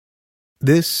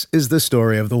This is the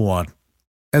story of the one.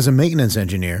 As a maintenance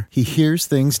engineer, he hears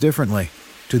things differently.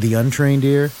 To the untrained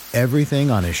ear,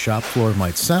 everything on his shop floor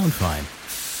might sound fine,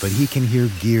 but he can hear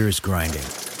gears grinding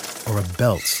or a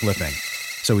belt slipping.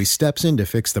 So he steps in to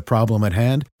fix the problem at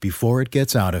hand before it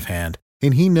gets out of hand.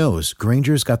 And he knows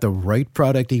Grainger's got the right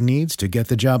product he needs to get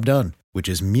the job done, which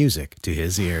is music to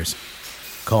his ears.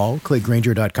 Call, click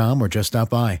Grainger.com, or just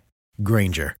stop by.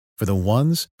 Grainger, for the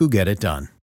ones who get it done.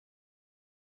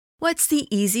 What's the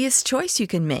easiest choice you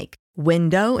can make?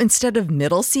 Window instead of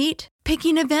middle seat?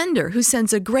 Picking a vendor who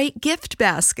sends a great gift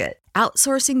basket?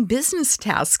 Outsourcing business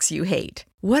tasks you hate?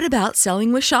 What about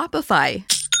selling with Shopify?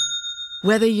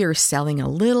 Whether you're selling a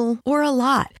little or a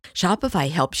lot,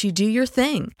 Shopify helps you do your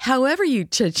thing, however you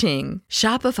cha-ching.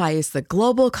 Shopify is the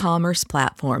global commerce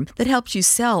platform that helps you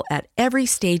sell at every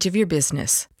stage of your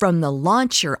business. From the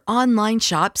launch your online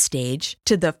shop stage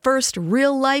to the first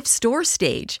real-life store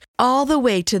stage, all the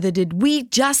way to the did we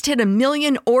just hit a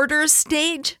million orders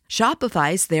stage.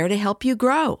 Shopify's there to help you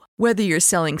grow. Whether you're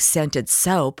selling scented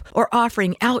soap or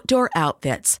offering outdoor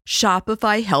outfits,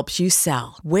 Shopify helps you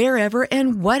sell. Wherever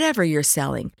and whatever you're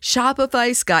selling,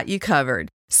 Shopify's got you covered.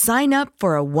 Sign up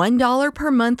for a $1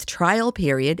 per month trial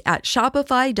period at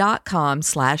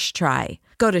shopify.com/try.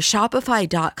 Go to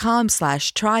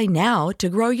shopify.com/try now to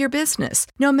grow your business,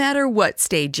 no matter what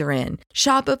stage you're in.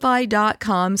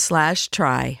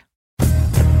 Shopify.com/try.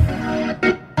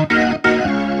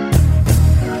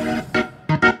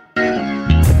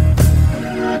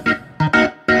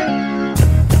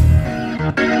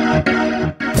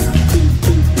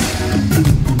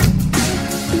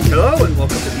 Hello and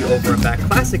welcome to the Over and Back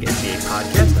Classic NBA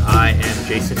podcast. I am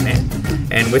Jason Mann,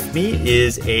 and with me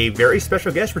is a very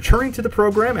special guest returning to the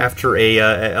program after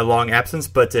a long absence,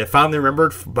 but fondly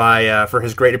remembered for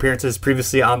his great appearances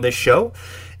previously on this show.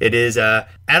 It is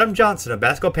Adam Johnson of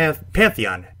Basketball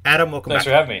Pantheon. Adam, welcome Thanks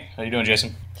back. for having me. How you doing,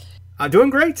 Jason?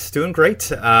 Doing great.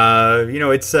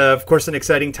 It's of course an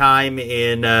exciting time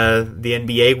in the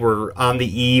NBA. We're on the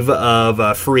eve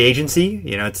of free agency.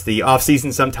 It's the off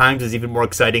season. Sometimes is even more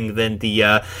exciting than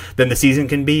the season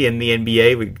can be in the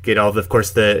NBA. We get all the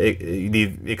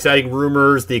exciting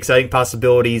rumors, the exciting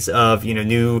possibilities of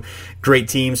new great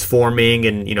teams forming,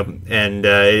 and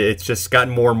it's just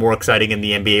gotten more and more exciting in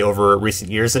the NBA over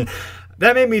recent years. And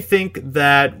that made me think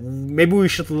that maybe we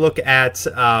should look at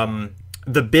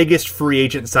the biggest free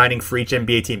agent signing for each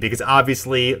NBA team, because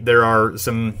obviously there are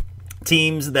some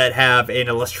teams that have an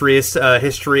illustrious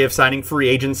history of signing free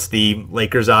agents. The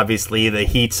Lakers, obviously, the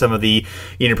Heat, some of the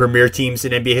premier teams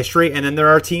in NBA history, and then there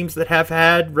are teams that have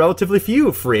had relatively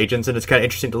few free agents, and it's kind of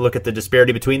interesting to look at the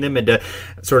disparity between them and to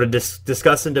sort of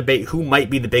discuss and debate who might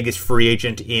be the biggest free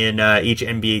agent in each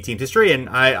NBA team's history. And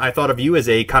I thought of you as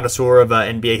a connoisseur of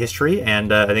NBA history,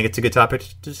 and I think it's a good topic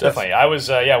to discuss. Definitely. I was,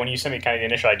 when you sent me kind of the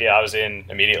initial idea, I was in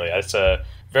immediately. That's a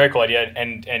very cool idea,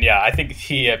 and I think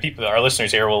the people, our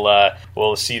listeners here,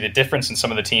 will see the difference in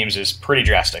some of the teams is pretty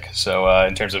drastic. So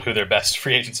in terms of who their best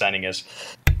free agent signing is.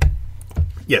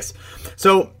 Yes.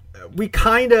 So we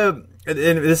kind of, and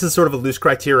this is sort of a loose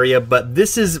criteria, but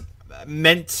this is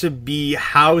meant to be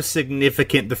how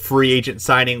significant the free agent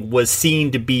signing was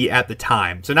seen to be at the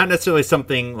time. So not necessarily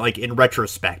something like in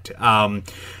retrospect.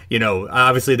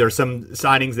 Obviously there are some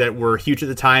signings that were huge at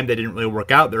the time that didn't really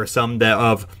work out. There are some that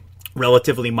of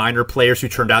relatively minor players who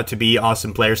turned out to be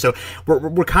awesome players. So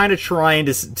we're kind of trying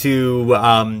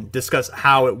to discuss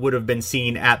how it would have been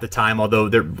seen at the time, although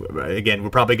we're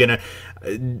probably going to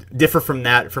differ from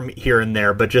that from here and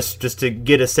there, but just to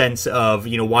get a sense of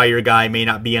why your guy may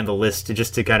not be on the list,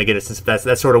 just to kind of get a sense of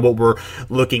that's sort of what we're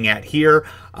looking at here.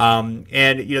 And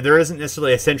there isn't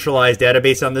necessarily a centralized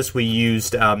database on this. We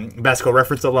used Basketball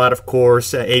Reference a lot, of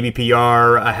course.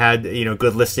 ABPR had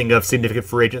good listing of significant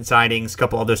free agent signings, a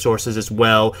couple other sources as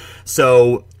well.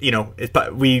 So I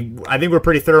think we're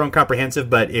pretty thorough and comprehensive,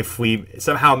 but if we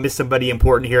somehow miss somebody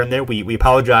important here and there, we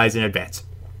apologize in advance.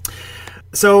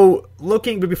 So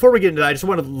but before we get into that, I just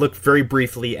want to look very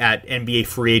briefly at NBA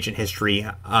free agent history.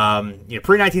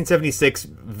 Pre-1976,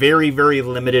 very, very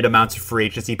limited amounts of free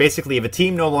agency. Basically, if a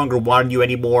team no longer wanted you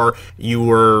anymore, you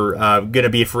were going to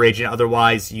be a free agent.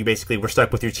 Otherwise, you basically were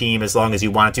stuck with your team as long as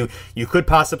you wanted to. You could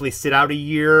possibly sit out a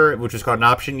year, which was called an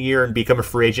option year, and become a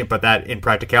free agent, but that, in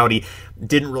practicality,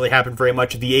 didn't really happen very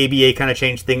much. The ABA kind of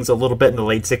changed things a little bit in the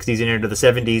late 60s and into the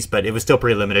 70s, but it was still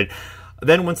pretty limited.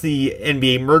 Then once the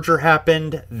NBA merger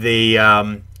happened,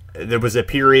 there was a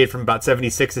period from about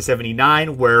 76 to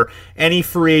 79 where any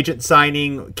free agent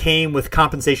signing came with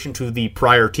compensation to the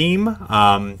prior team.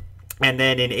 And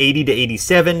then in 80 to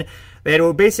 87, They had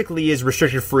what basically is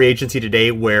restricted free agency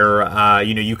today, where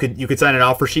you could sign an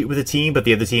offer sheet with a team, but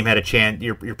the other team had a chance.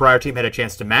 Your prior team had a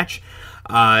chance to match.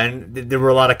 And there were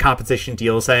a lot of compensation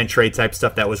deals, sign and trade type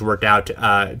stuff that was worked out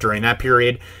during that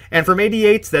period. And from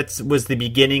 88, that was the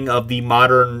beginning of the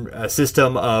modern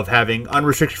system of having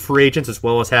unrestricted free agents as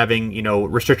well as having,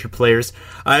 restricted players.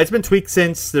 It's been tweaked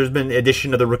since. There's been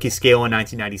addition of the rookie scale in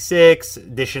 1996,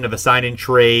 addition of a sign and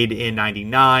trade in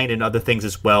 99, and other things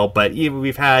as well. But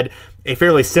we've had a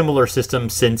fairly similar system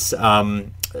since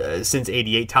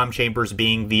 88, Tom Chambers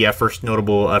being the first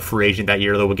notable free agent that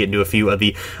year, though we'll get into a few of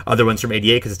the other ones from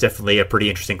 88 because it's definitely a pretty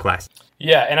interesting class.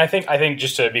 Yeah, and I think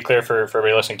just to be clear for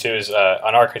everybody listening too is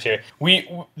on our criteria,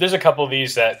 there's a couple of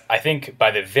these that I think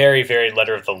by the very, very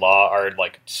letter of the law are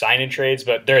like sign-in trades,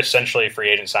 but they're essentially free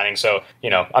agent signings. So,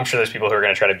 I'm sure there's people who are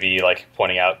going to try to be like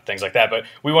pointing out things like that, but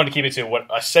we want to keep it to what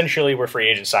essentially were free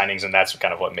agent signings, and that's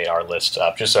kind of what made our list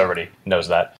up, just so everybody knows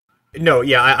that. No,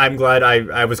 yeah, I'm glad.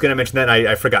 I was going to mention that, and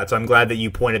I forgot, so I'm glad that you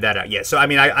pointed that out. Yeah, so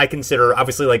I consider,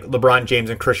 obviously, like LeBron James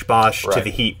and Chris Bosh to the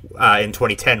Heat in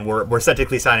 2010 were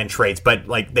technically signing trades, but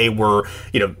like they were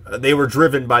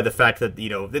driven by the fact that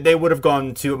that they would have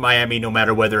gone to Miami no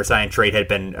matter whether a sign and trade had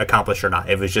been accomplished or not.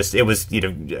 It was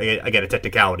again a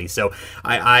technicality. So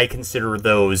I consider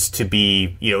those to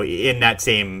be in that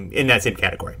same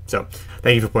category. So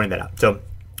thank you for pointing that out. So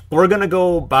we're going to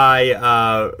go by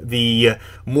the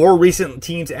more recent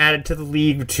teams added to the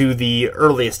league to the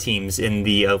earliest teams in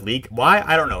the league. Why?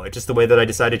 I don't know. It's just the way that I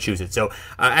decided to choose it. So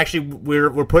actually,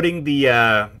 we're putting the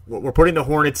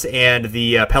Hornets and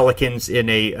the Pelicans in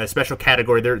a special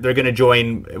category. They're going to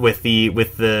join with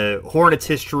the Hornets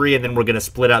history, and then we're going to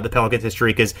split out the Pelicans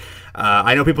history because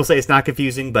I know people say it's not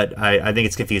confusing, but I think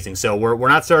it's confusing. So we're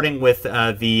not starting with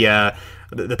the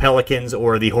Pelicans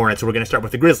or the Hornets. We're going to start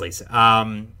with the Grizzlies.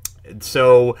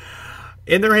 So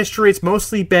in their history, it's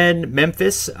mostly been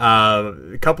Memphis.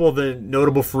 A couple of the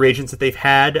notable free agents that they've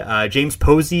had, James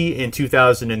Posey in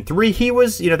 2003. He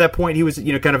was, at that point, he was,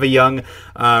 kind of a young,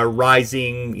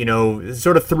 rising,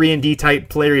 sort of 3-and-D type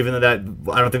player, even though that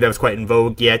I don't think that was quite in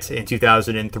vogue yet in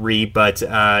 2003. But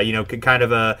kind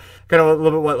of a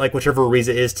little bit like whichever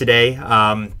Ariza is today.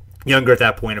 Younger at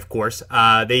that point, of course.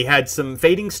 They had some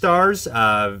fading stars,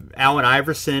 Allen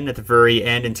Iverson at the very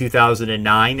end in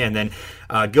 2009, and then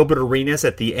Gilbert Arenas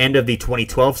at the end of the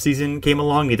 2012 season came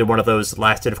along. Neither one of those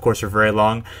lasted, of course, for very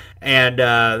long. And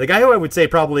the guy who I would say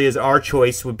probably is our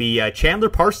choice would be Chandler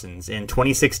Parsons in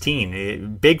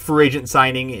 2016. Big free agent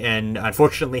signing, and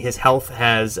unfortunately his health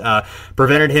has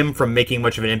prevented him from making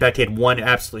much of an impact. He had one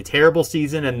absolutely terrible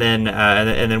season, and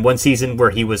then one season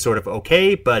where he was sort of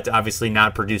okay, but obviously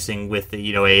not producing with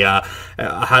a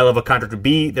high level contract to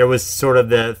be. There was sort of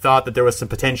the thought that there was some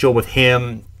potential with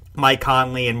him, Mike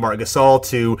Conley, and Marc Gasol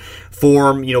to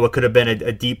form, what could have been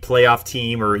a deep playoff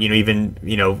team, or even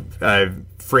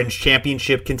fringe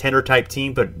championship contender type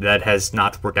team, but that has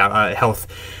not worked out. Health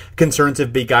concerns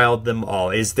have beguiled them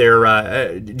all. Is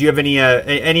there? Do you have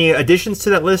any additions to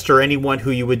that list, or anyone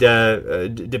who you would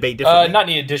debate differently? Not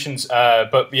any additions,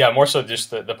 but yeah, more so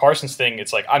just the Parsons thing.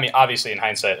 It's like, obviously in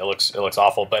hindsight it looks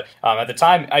awful, but at the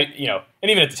time, and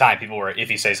even at the time, people were, if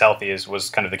he stays healthy, was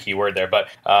kind of the key word there. But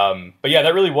yeah,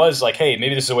 that really was like, hey,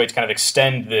 maybe this is a way to kind of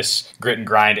extend this grit and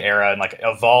grind era and like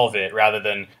evolve it rather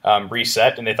than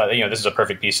reset. And they thought, this is a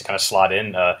perfect piece to kind of slot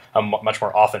in a much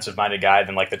more offensive minded guy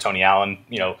than like the Tony Allen,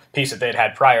 piece that they'd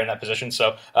had prior in that position.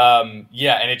 So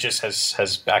yeah, and it just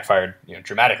has backfired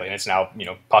dramatically, and it's now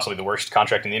possibly the worst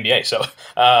contract in the NBA. So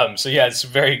so yeah, it's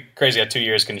very crazy how 2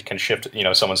 years can shift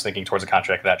someone's thinking towards a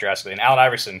contract that drastically. And Allen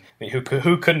Iverson, who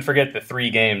couldn't forget the 3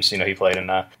 games he played in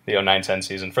the 09-10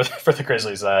 season for the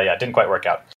Grizzlies, yeah, it didn't quite work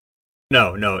out.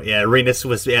 No, yeah, Arenas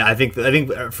was. Yeah, I think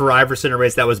for Iverson and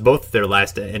Arenas, that was both their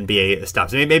last NBA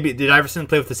stops. Maybe did Iverson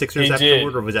play with the Sixers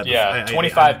afterward, or was that? Yeah,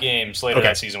 25 games later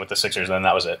that season with the Sixers, and then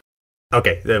that was it.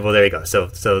 Okay, well there you go. So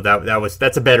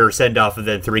that's a better send off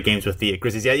than 3 games with the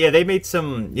Grizzlies. Yeah, they made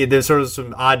there's sort of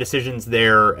some odd decisions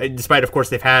there, despite of course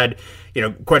they've had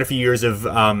quite a few years of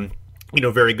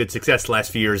very good success the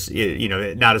last few years,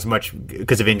 not as much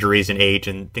because of injuries and age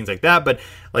and things like that. But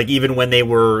like even when they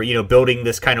were, building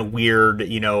this kind of weird,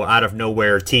 out of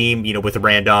nowhere team, with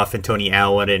Randolph and Tony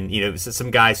Allen and, some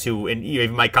guys who, and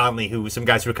even Mike Conley, some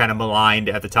guys who were kind of maligned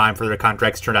at the time for their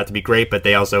contracts turned out to be great, but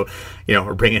they also,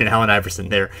 were bringing in Allen Iverson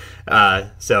there.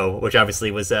 Which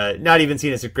obviously was not even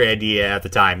seen as a great idea at the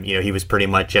time. He was pretty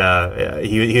much,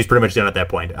 he was pretty much done at that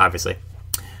point, obviously.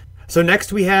 So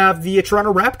next we have the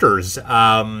Toronto Raptors.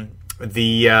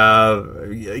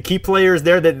 The key players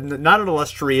there that not an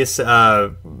illustrious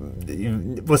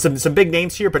some big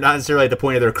names here, but not necessarily at the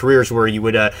point of their careers where you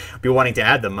would be wanting to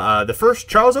add them. The first,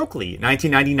 Charles Oakley,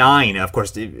 1999. Of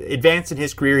course, advanced in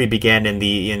his career, he began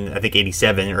in I think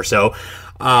 87 or so.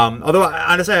 Although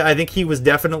honestly, I think he was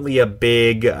definitely a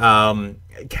big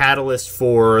catalyst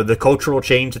for the cultural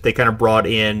change that they kind of brought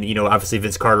in. Obviously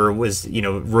Vince Carter was,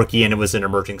 rookie and it was an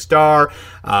emerging star.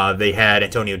 They had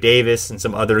Antonio Davis and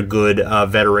some other good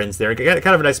veterans there. Kind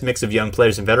of a nice mix of young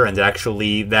players and veterans,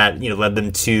 actually, that, led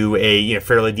them to a,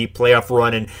 fairly deep playoff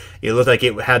run. And it looked like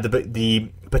it had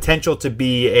the potential to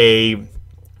be a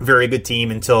very good team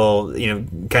until,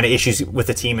 kind of issues with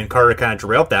the team and Carter kind of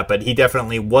derailed that. But he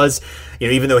definitely was,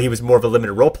 even though he was more of a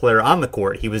limited role player on the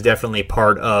court, he was definitely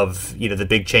part of, the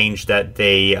big change that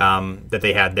they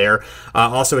had there.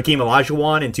 Also, Hakeem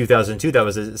Olajuwon in 2002, that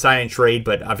was a sign and trade,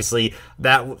 but obviously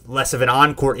that less of an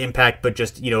on-court impact, but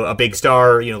just, a big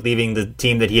star, leaving the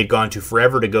team that he had gone to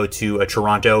forever to go to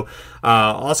Toronto.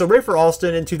 Also, Rafer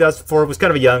Alston in 2004 was kind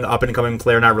of a young up-and-coming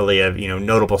player, not really a,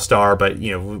 notable star, but,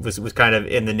 was kind of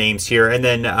in the names here. And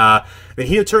then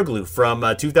Hedo Turkoglu from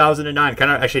 2009.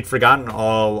 Kind of actually had forgotten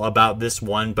all about this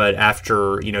one, but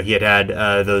after he had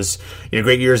those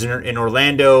great years in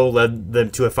Orlando, led them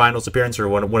to a finals appearance, or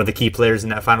one of the key players in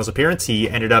that finals appearance. He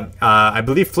ended up, I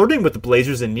believe, flirting with the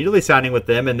Blazers and nearly signing with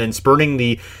them, and then spurning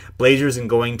the Blazers and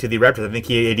going to the Raptors. I think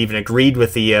he had even agreed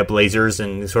with the Blazers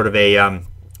and sort of a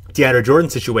DeAndre Jordan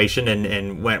situation,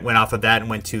 and went off of that and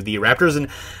went to the Raptors, and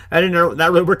I didn't know that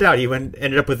really worked out. He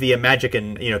ended up with the Magic,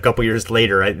 and a couple years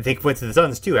later, I think went to the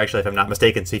Suns too, actually, if I'm not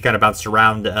mistaken. So he kind of bounced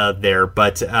around there,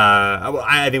 but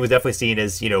I think was definitely seen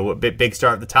as a big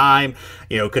star at the time.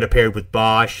 Could have paired with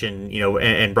Bosch, and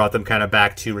and brought them kind of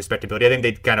back to respectability. I think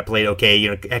they kind of played okay.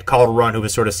 Had Calderon, who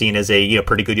was sort of seen as a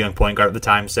pretty good young point guard at the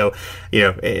time. So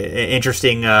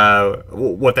interesting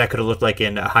what that could have looked like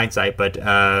in hindsight, but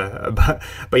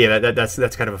yeah, that's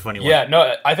kind of a funny one. Yeah,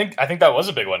 no, I think that was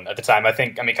a big one at the time. I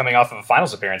mean, coming off of a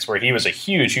finals appearance where he was a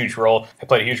huge role, he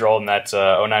played a huge role in that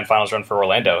 09 finals run for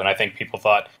Orlando, and I think people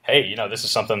thought, hey, this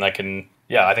is something that can.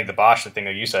 Yeah, I think the Bosch, the thing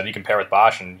that you said, you can pair with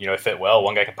Bosch and, it fit well.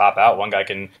 One guy can pop out. One guy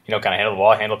can, kind of handle the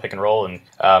ball, handle pick and roll, and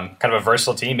kind of a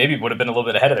versatile team. Maybe it would have been a little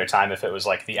bit ahead of their time if it was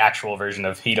like the actual version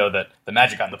of Hedo that the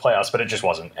Magic got in the playoffs, but it just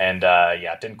wasn't. And,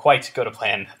 it didn't quite go to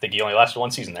plan. I think he only lasted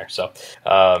one season there. So,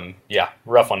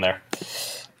 rough one there.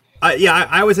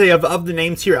 I would say of the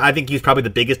names here, I think he was probably the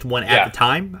biggest one at the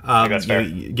time. I think that's fair.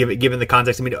 Given the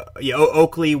context, I mean,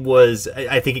 Oakley was,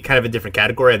 I think, kind of a different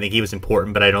category. I think he was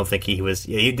important, but I don't think he was.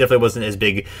 He definitely wasn't as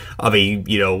big of a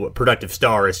productive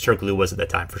star as Turkoglu was at that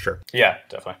time, for sure. Yeah,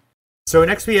 definitely. So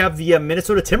next we have the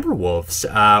Minnesota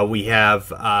Timberwolves. We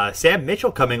have Sam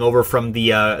Mitchell coming over from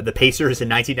the Pacers in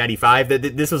 1995.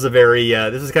 This was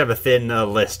this was kind of a thin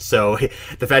list. So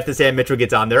the fact that Sam Mitchell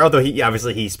gets on there, although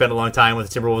he spent a long time with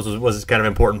the Timberwolves, was kind of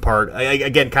an important part.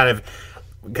 Again, kind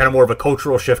of more of a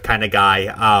cultural shift kind of guy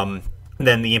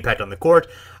than the impact on the court.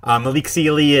 Malik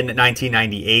Sealy in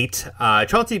 1998.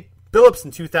 Chauncey Billups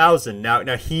in 2000.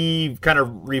 Now he kind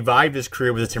of revived his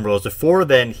career with the Timberwolves. Before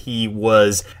then, he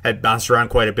had bounced around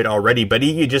quite a bit already, but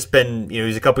he had just been,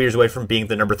 he's a couple years away from being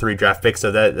the number 3 draft pick,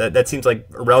 so that seems like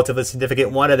a relatively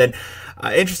significant one. And then,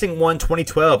 interesting one,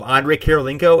 2012, Andre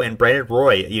Kirilenko and Brandon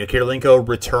Roy. Kirilenko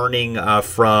returning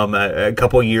from a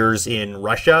couple years in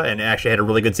Russia, and actually had a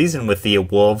really good season with the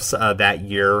Wolves that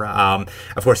year.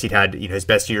 Of course, he'd had his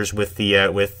best years with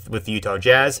the Utah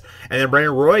Jazz, and then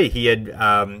Brandon Roy, he had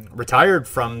retired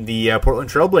from the Portland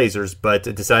Trailblazers, but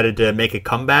decided to make a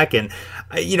comeback, and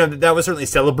that was certainly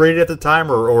celebrated at the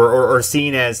time, or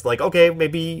seen as like, okay,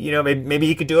 maybe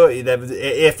he could do it.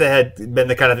 If that had been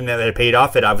the kind of thing that had paid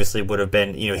off, it obviously would have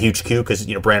been huge coup, because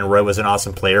Brandon Roy was an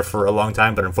awesome player for a long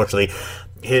time, but unfortunately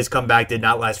his comeback did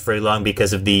not last very long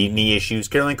because of the knee issues.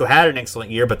 Kirilenko had an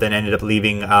excellent year, but then ended up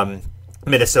leaving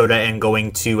Minnesota and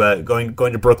going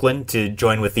to Brooklyn to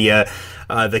join with the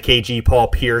KG, Paul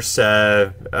Pierce,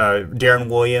 Darren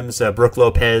Williams, Brooke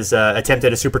Lopez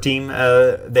attempted a super team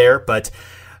there, but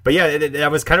yeah,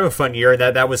 that was kind of a fun year.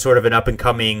 That was sort of an up and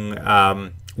coming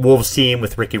Wolves team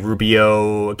with Ricky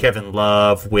Rubio, Kevin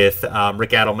Love, with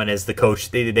Rick Adelman as the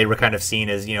coach. They were kind of seen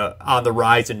as on the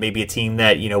rise, and maybe a team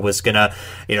that was gonna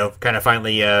kind of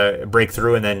finally break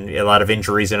through, and then a lot of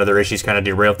injuries and other issues kind of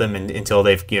derailed them until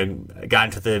they've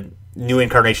gotten to the new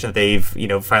incarnation that they've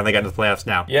finally gotten to the playoffs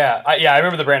now. I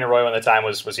remember the Brandon Roy one at the time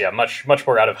was much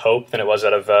more out of hope than it was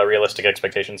out of realistic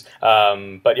expectations.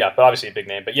 But obviously a big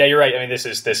name. But yeah, you're right. I mean,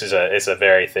 it's a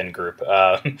very thin group.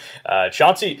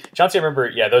 Chauncey, I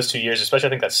remember those 2 years, especially I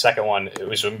think that second one, it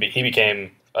was when he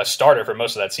became a starter for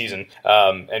most of that season.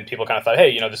 And people kind of thought,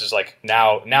 hey, this is like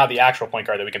now the actual point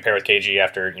guard that we can pair with KG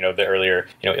after, the earlier,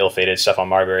 ill-fated Stephon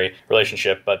Marbury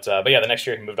relationship. But yeah, the next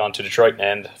year he moved on to Detroit,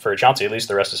 and for Chauncey, at least,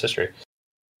 the rest is history.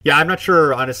 Yeah, I'm not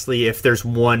sure, honestly, if there's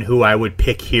one who I would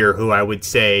pick here who I would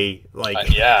say,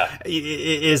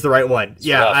 is the right one. It's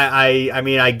yeah, rough. I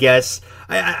mean, I guess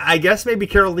maybe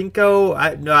Karolinko.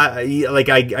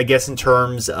 I guess in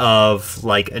terms of,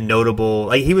 like, a notable...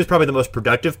 Like, he was probably the most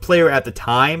productive player at the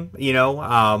time, he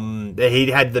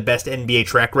had the best NBA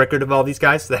track record of all these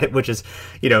guys, which is,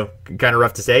 kind of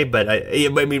rough to say, but I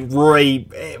mean, Roy,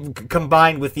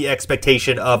 combined with the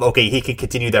expectation of, okay, he can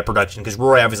continue that production, because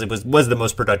Roy obviously was the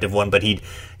most productive one, but the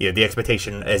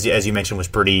expectation, as you mentioned, was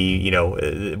pretty,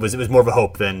 it was more of a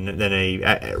hope than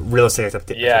a realistic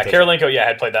expectation. Yeah, Karolinko,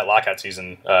 had played that lockout season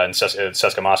in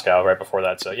CSKA Moscow right before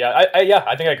that. So yeah,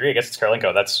 I think I agree. I guess it's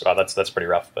Karolinko. That's pretty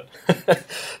rough, but.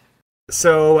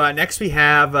 So next we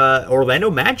have Orlando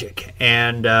Magic,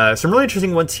 and some really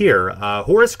interesting ones here.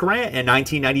 Horace Grant in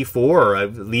 1994,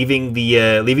 leaving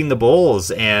the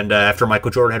Bulls, and after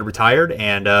Michael Jordan had retired,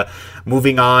 and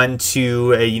moving on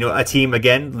to a team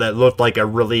again that looked like a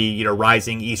really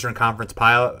rising Eastern Conference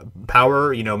power.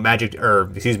 Magic, or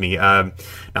excuse me,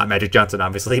 not Magic Johnson,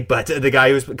 obviously, but the guy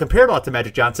who was compared a lot to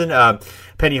Magic Johnson,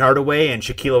 Penny Hardaway and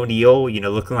Shaquille O'Neal,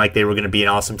 looking like they were going to be an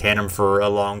awesome tandem for a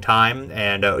long time,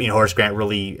 and Horace Grant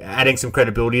really adding some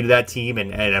credibility to that team,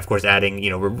 and of course adding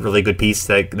a really good piece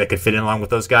that could fit in along with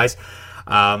those guys.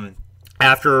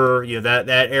 After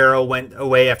that era went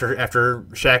away, after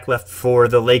Shaq left for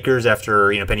the Lakers,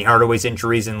 after Penny Hardaway's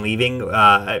injuries and leaving,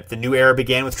 the new era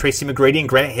began with Tracy McGrady and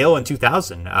Grant Hill in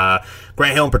 2000.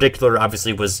 Grant Hill in particular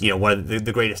obviously was one of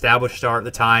the great established star at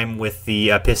the time with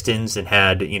the Pistons, and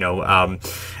had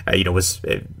was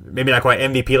maybe not quite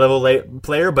MVP level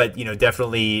player, but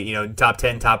definitely top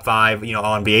 10, top 5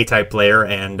 all NBA type player,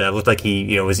 and looked like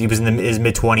he was in his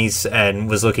mid 20s and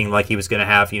was looking like he was going to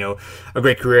have a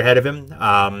great career ahead of him.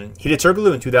 He did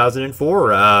Turkoglu in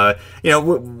 2004.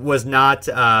 Was not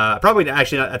probably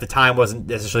actually not, at the time wasn't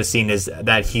necessarily seen as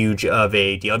that huge of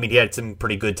a deal. I mean, he had some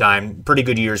pretty good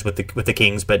years with the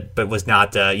Kings, but was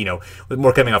not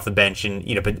more coming off the bench, and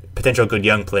potential good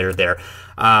young player there.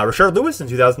 Rashard Lewis in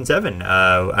 2007,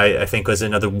 I think was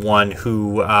another one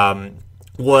who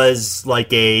was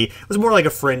more like a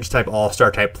fringe type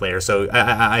all-star type player. So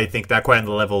I think that quite on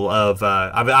the level of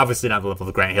obviously not the level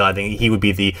of Grant Hill. I think he would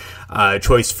be the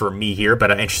choice for me here.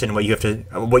 But I'm interested in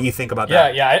what you think about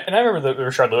that. Yeah, and I remember the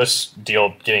Rashard Lewis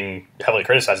deal getting heavily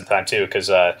criticized at the time too, because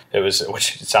it was,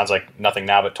 which sounds like nothing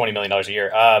now, but $20 million a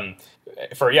year.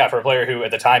 For a player who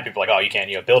at the time people were like, oh, you can't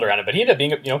build around it, but he ended up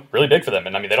being really big for them,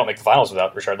 and I mean they don't make the finals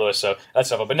without Rashard Lewis, so that's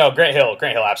stuff. But no, Grant Hill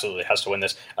absolutely has to win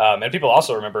this, and people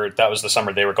also remember that was the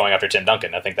summer they were going after Tim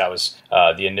Duncan. I think that was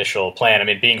the initial plan. I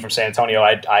mean, being from San Antonio,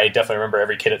 I definitely remember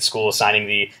every kid at school signing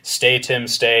the "Stay Tim,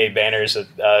 Stay" banners at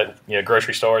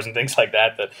grocery stores and things like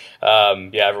that.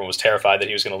 Everyone was terrified that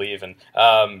he was going to leave, and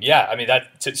I mean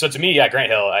so to me,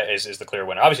 Grant Hill is the clear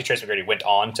winner. Obviously, Tracy McGrady went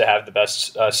on to have the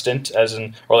best stint as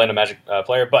an Orlando Magic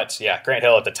player, but Grant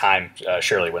Hill at the time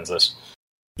surely wins this.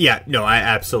 Yeah, no, I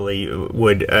absolutely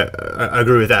would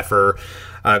agree with that for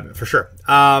sure.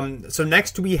 So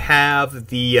next we have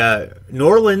the New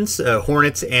Orleans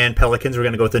Hornets and Pelicans. We're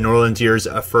going to go with the New Orleans years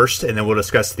first, and then we'll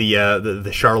discuss the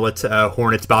Charlotte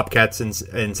Hornets, Bobcats,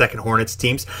 and second Hornets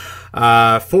teams.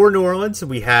 For New Orleans,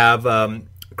 we have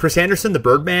Chris Anderson, the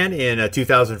Birdman, in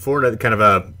 2004, kind of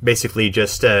a basically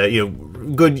just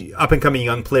good up and coming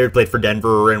young player, played for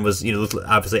Denver and was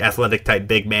obviously athletic type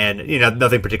big man.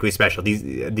 Nothing particularly special.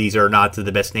 These are not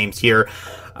the best names here.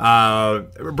 But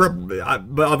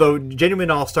although genuine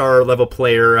all-star level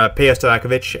player, Peja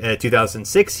Stojakovic,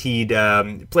 2006, he'd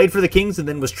played for the Kings and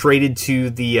then was traded to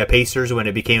the Pacers when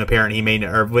it became apparent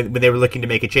when they were looking to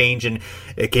make a change, and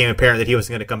it became apparent that he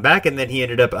wasn't going to come back, and then he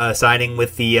ended up signing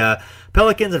with the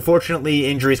Pelicans. Unfortunately,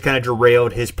 injuries kind of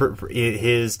derailed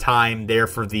his time there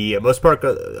for the most part,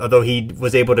 although he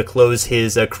was able to close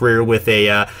his career with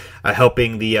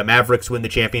helping the Mavericks win the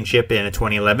championship in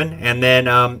 2011. And then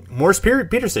Morris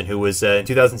Peterson, who was in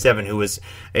 2007, who was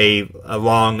a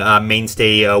long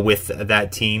mainstay with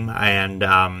that team, and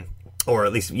or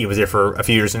at least he was there for a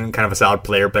few years and kind of a solid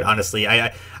player. But honestly,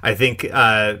 I think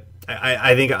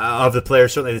I think of the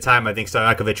players, certainly at the time, I think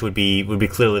Stojakovic would be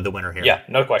clearly the winner here. Yeah,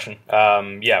 no question.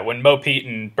 When Mo Pete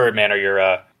and Birdman are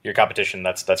your competition,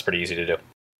 that's pretty easy to do.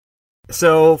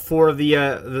 So for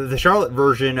the Charlotte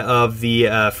version of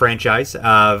the franchise,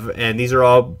 and these are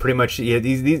all pretty much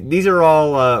these are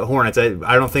all Hornets.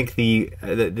 I don't think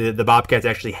the Bobcats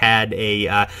actually had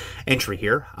a entry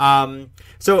here.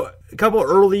 So a couple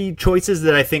early choices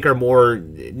that I think are more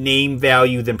name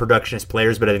value than production as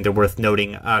players, but I think they're worth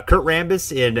noting. Kurt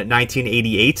Rambis in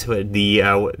 1988,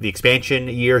 the expansion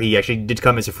year. He actually did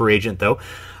come as a free agent, though.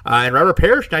 And Robert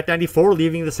Parrish, 1994,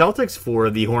 leaving the Celtics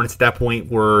for the Hornets at that point,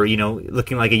 were,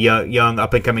 looking like a young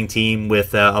up-and-coming team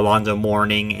with Alonzo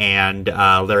Mourning and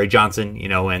Larry Johnson,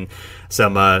 and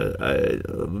some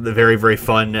very, very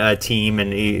fun team,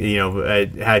 and,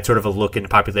 had sort of a look into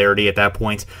popularity at that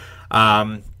point.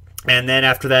 And then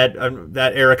after that,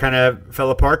 that era kind of fell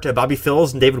apart. Bobby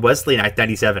Phills and David Wesley in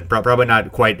 1997. Probably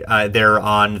not quite there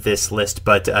on this list,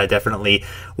 but definitely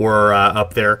were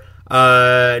up there.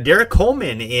 Derek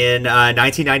Coleman in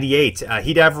 1998.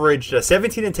 He'd averaged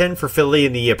 17 and 10 for Philly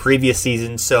in the previous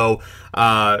season. So,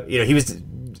 he was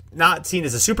not seen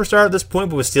as a superstar at this point,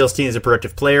 but was still seen as a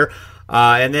productive player.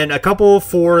 And then a couple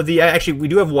for actually, we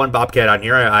do have one Bobcat on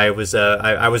here. I was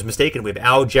mistaken. We have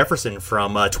Al Jefferson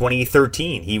from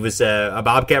 2013. He was a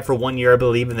Bobcat for 1 year, I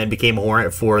believe, and then became a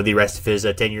Hornet for the rest of his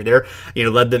tenure there.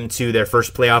 Led them to their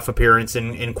first playoff appearance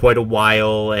in quite a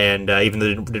while. And even though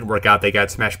it didn't work out, they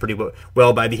got smashed pretty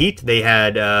well by the Heat. They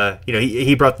had,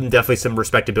 he brought them definitely some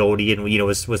respectability, and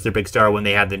was their big star when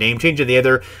they had the name change. And the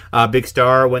other big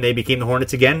star when they became the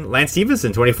Hornets again, Lance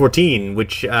Stephenson, 2014,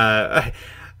 which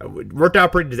worked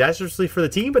out pretty disastrously for the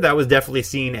team, but that was definitely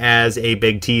seen as a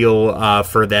big deal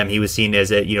for them. He was seen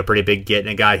as a pretty big get and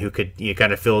a guy who could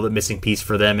kind of fill the missing piece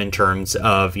for them in terms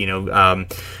of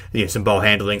some ball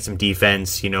handling, some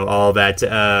defense, all that.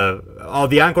 All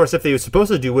the encore stuff that he was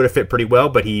supposed to do would have fit pretty well,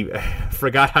 but he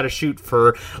forgot how to shoot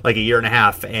for like a year and a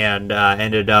half and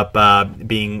ended up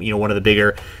being one of the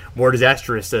bigger, more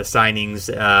disastrous signings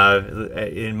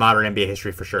in modern NBA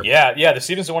history for sure. Yeah, the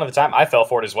Stevenson one at the time, I fell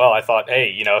for it as well. I thought,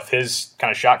 hey, if his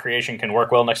kind of shot creation can work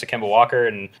well next to Kemba Walker,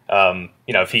 and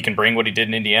if he can bring what he did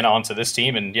in Indiana onto this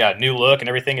team, and new look and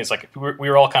everything, is like we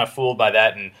were all kind of fooled by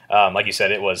that. And like you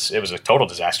said, it was a total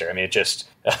disaster. I mean, it just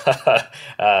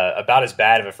about as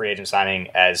bad of a free agent signing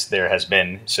as there has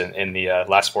been in the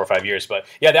last 4 or 5 years. But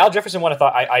yeah, the Al Jefferson one, I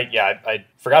thought I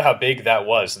forgot how big that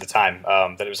was at the time.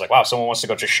 That it was like, wow, someone wants to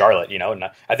go to Charlotte, and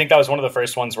I think that was one of the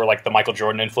first ones where like the Michael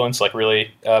Jordan influence like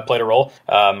really played a role.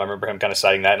 I remember him kind of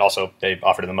citing that, and also they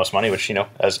offered him the most money, which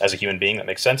as a human being that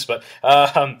makes sense. But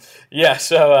so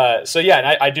yeah,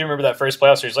 and I do remember that first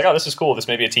playoff series. Like, oh, this is cool. This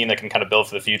may be a team that can kind of build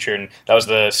for the future. And that was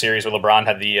the series where LeBron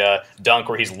had the dunk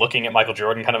where he's looking at Michael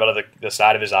Jordan kind of out of the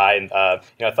side of his eye, and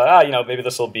I thought, maybe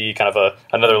this will be kind of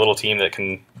another little team that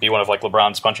can be one of like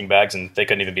LeBron's punching bags, and they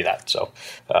couldn't even be that. So,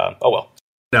 oh well.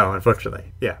 No,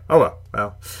 unfortunately, yeah. Oh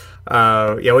well.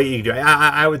 What you can do?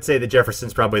 I would say that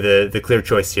Jefferson's probably the clear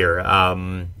choice here.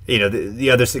 The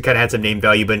others kind of had some name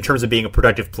value, but in terms of being a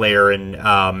productive player and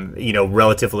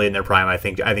relatively in their prime, I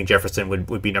think Jefferson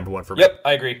would be number one for me. Yep,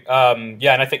 I agree. And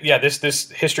I think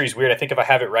this history is weird. I think if I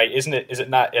have it right, is it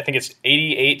not? I think it's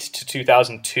 88 to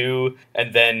 2002,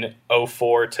 and then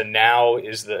 04 to now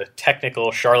is the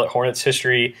technical Charlotte Hornets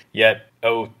history. Yet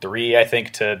 03, I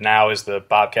think, to now is the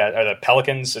Bobcat or the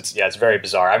Pelicans. It's very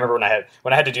bizarre. I remember when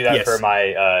I had to do that for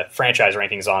my franchise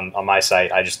rankings on my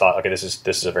site. I just thought, okay, this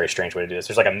is a very strange way to do this.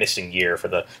 There's like a missing year for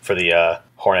the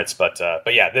Hornets, but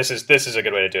yeah, this is a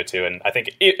good way to do it too. And I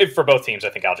think if for both teams, I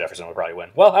think Al Jefferson would probably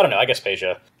win. Well, I don't know. I guess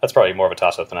Peja. That's probably more of a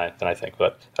toss up than I think,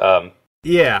 but.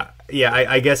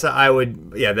 I guess I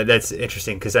would. Yeah, that's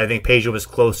interesting because I think Peja was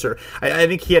closer. I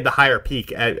think he had the higher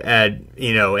peak at and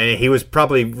he was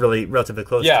probably really relatively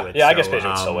close to it. Yeah, I guess Peja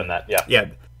would still win that.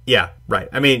 Yeah, right.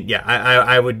 I mean,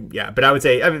 I would. Yeah, but I would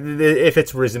say if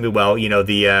it's reasonably well,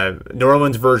 the New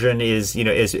Orleans version is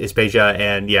Peja,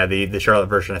 and the Charlotte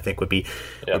version I think would be.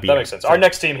 Yeah, that makes sense. Our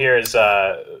next team here is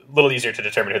a little easier to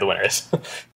determine who the winner is.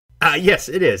 Yes,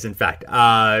 it is. In fact,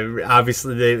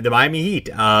 obviously the Miami Heat,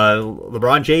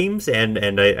 LeBron James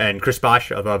and Chris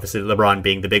Bosh, obviously LeBron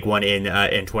being the big one in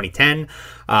 2010.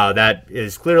 That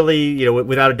is clearly,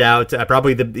 without a doubt,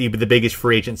 probably the biggest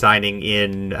free agent signing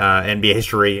in NBA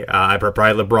history.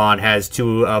 Probably LeBron has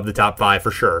two of the top five for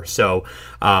sure. So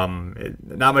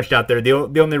not much doubt there. The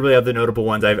only really other notable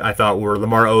ones I thought were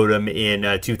Lamar Odom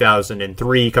in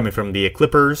 2003 coming from the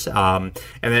Clippers, and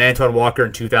then Antoine Walker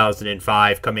in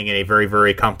 2005 coming in a very,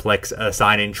 very complex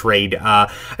sign-in trade.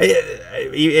 And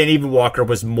even Walker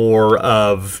was more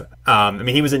of,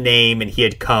 he was a name and he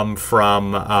had come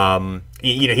from,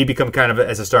 he become kind of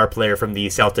as a star player from the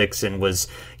Celtics and was,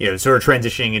 sort of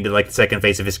transitioning into like the second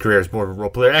phase of his career as more of a role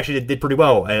player. Actually did pretty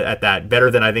well at that,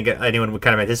 better than I think anyone would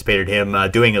kind of anticipated him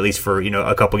doing, at least for,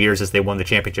 a couple years as they won the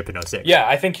championship in 06. Yeah,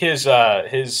 I think his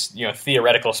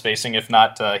theoretical spacing, if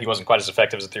not, he wasn't quite as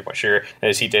effective as a three-point shooter in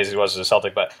his Heat days as he was as a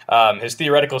Celtic, but his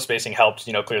theoretical spacing helped,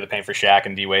 clear the paint for Shaq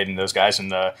and D-Wade and those guys.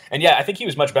 And yeah, I think he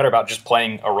was much better about just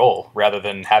playing a role rather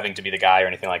than having to be the guy or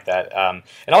anything like that.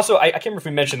 And also, I can't remember if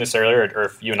we mentioned this earlier or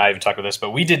if you and I even talked about this,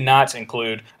 but we did not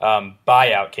include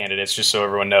buyout candidates, just so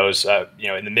everyone knows,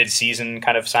 in the mid-season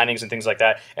kind of signings and things like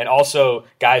that. And also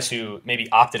guys who maybe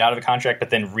opted out of a contract but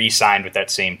then re-signed with that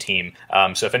same team.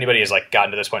 So if anybody has like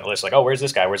gotten to this point in the list, like, oh, where's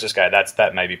this guy?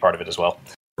 That might be part of it as well.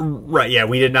 Right, yeah,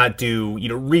 we did not do,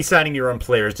 re-signing your own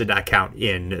players did not count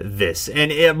in this.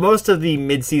 And most of the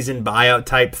mid-season buyout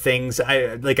type things,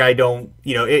 I don't,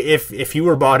 if you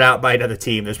were bought out by another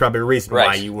team, there's probably a reason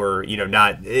why you were,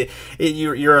 not,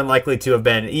 you're unlikely to have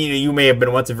been, you may have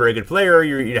been once a very good player,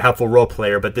 you're a helpful role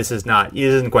player, but this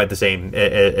isn't quite the same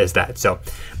as that. So,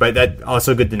 but that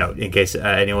also good to note in case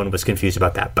anyone was confused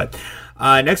about that. But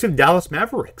next we have Dallas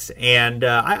Mavericks, and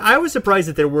I was surprised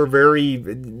that there were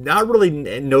not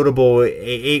really notable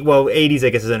 80s, I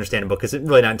guess is understandable because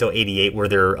really not until 88 were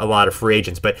there a lot of free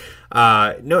agents, but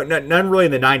none really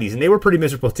in the 90s, and they were a pretty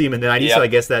miserable team in the 90s, so I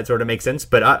guess that sort of makes sense.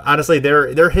 But honestly,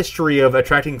 their history of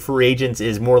attracting free agents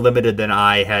is more limited than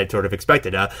I had sort of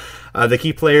expected. The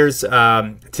key players,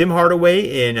 Tim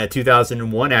Hardaway in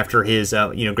 2001, after his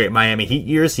great Miami Heat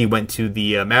years, he went to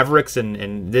the Mavericks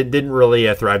and didn't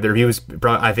really thrive there. He was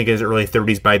probably, I think, in his early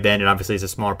 30s by then, and obviously as a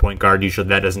smaller point guard, usually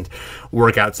that doesn't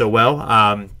work out so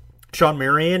well. Shawn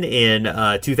Marion in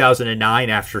 2009,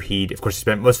 after he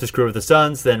spent most of his career with the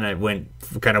Suns, then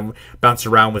bounced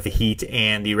around with the Heat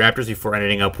and the Raptors before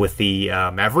ending up with the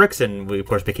Mavericks, and we, of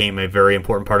course, became a very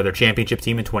important part of their championship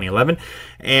team in 2011.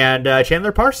 And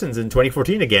Chandler Parsons in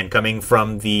 2014, again, coming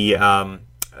from the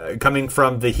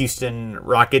Houston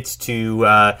Rockets to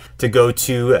go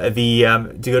to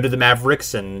the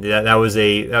Mavericks, and that was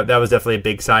definitely a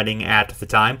big signing at the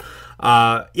time.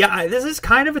 This is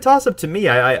kind of a toss up to me.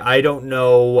 I don't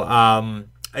know,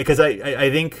 because I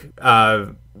think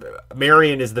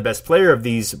Marion is the best player of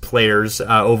these players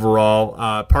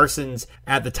overall. Parsons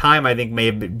at the time, I think, may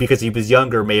have been, because he was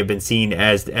younger, may have been seen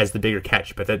as the bigger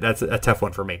catch, but that's a tough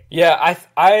one for me. Yeah,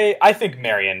 I think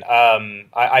Marion.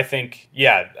 I think,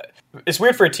 yeah. It's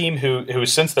weird for a team who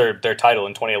since their title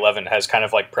in 2011 has kind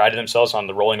of like prided themselves on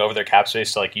the rolling over their cap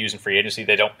space to like use in free agency.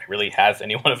 They don't really have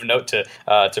anyone of note to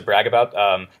brag about.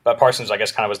 But Parsons, I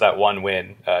guess, kind of was that one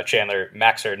win. Chandler,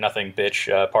 Max or nothing,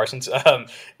 bitch. Parsons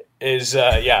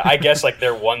I guess like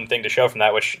their one thing to show from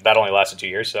that, which that only lasted 2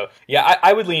 years. So yeah,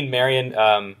 I would lean Marion.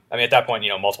 At that point,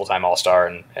 multiple time All-Star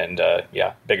and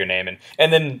bigger name,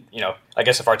 and then I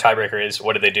guess if our tiebreaker is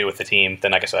what did they do with the team,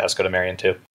 then I guess that has to go to Marion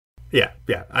too. Yeah.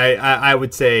 I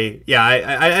would say,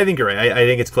 I think you're right. I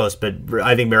think it's close, but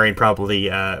I think Marion probably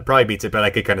beats it, but I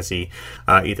could kind of see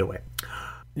either way.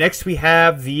 Next, we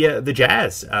have the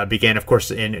Jazz. Began, of course,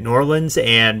 in New Orleans,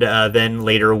 and then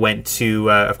later went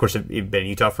to, of course, been in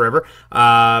Utah forever.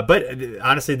 But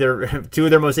honestly, two of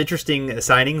their most interesting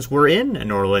signings were in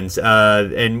New Orleans.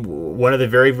 And one of the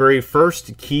very, very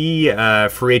first key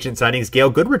free agent signings, Gail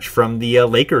Goodrich from the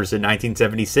Lakers in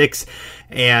 1976.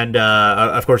 And,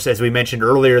 of course, as we mentioned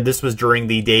earlier, this was during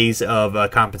the days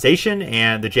of compensation,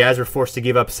 and the Jazz were forced to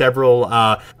give up several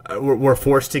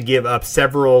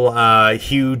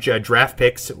huge draft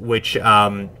picks, which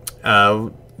one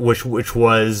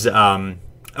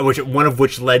of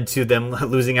which led to them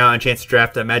losing out on a chance to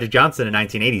draft Magic Johnson in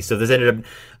 1980. So this ended up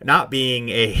not being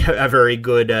a very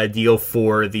good deal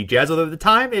for the Jazz, although at the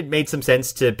time it made some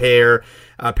sense to pair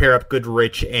up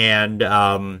Goodrich and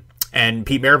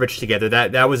Pete Maravich together.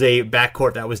 That was a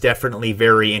backcourt that was definitely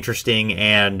very interesting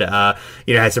and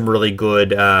had some really good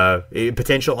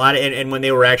potential on it. And when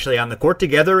they were actually on the court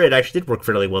together, it actually did work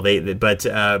fairly well. But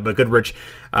Goodrich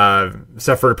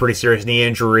suffered a pretty serious knee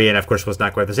injury, and of course was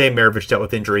not quite the same. Maravich dealt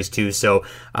with injuries too, so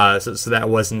that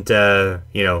wasn't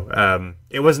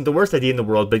it wasn't the worst idea in the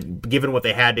world, but given what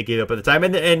they had to give up at the time,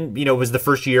 and it was the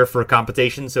first year for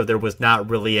compensation, so there was not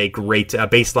really a great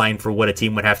baseline for what a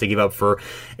team would have to give up for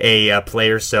a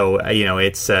player. So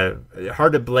it's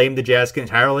hard to blame the Jazz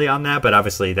entirely on that, but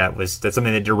obviously that's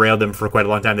something that derailed them for quite a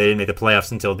long time. They didn't make the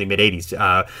playoffs until the mid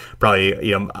 '80s.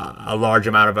 Probably a large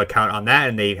amount of account on that,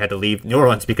 and they had to leave New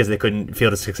Orleans months because they couldn't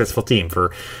field a successful team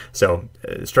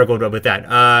struggled with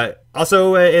that.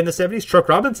 Also in the 70s, Truck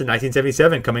Robinson,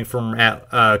 1977, coming from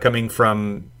I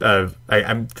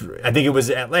think it was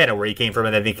Atlanta where he came from,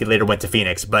 and I think he later went to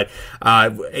Phoenix. But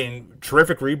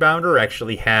terrific rebounder,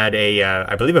 actually had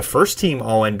I believe a first team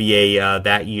All NBA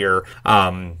that year.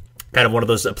 Kind of one of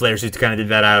those players who kind of did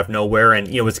that out of nowhere,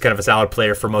 and was kind of a solid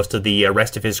player for most of the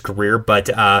rest of his career. But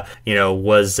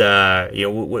was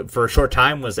for a short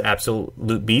time was an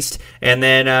absolute beast. And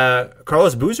then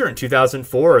Carlos Boozer in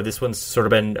 2004. This one's sort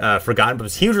of been forgotten, but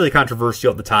was hugely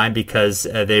controversial at the time because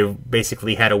they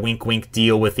basically had a wink-wink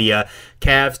deal with the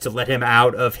Cavs to let him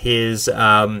out of his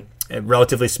a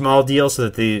relatively small deal so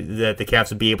that the Cavs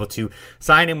would be able to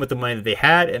sign him with the money that they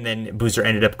had, and then Boozer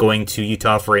ended up going to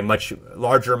Utah for a much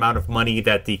larger amount of money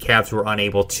that the Cavs were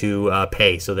unable to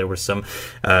pay. So there were some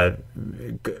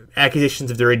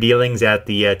accusations of dirty dealings at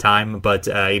the time, but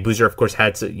Boozer, of course,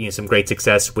 had some great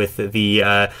success with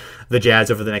the Jazz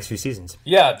over the next few seasons.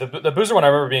 Yeah, the Boozer one I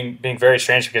remember being very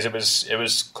strange because it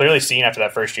was clearly seen after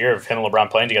that first year of him and LeBron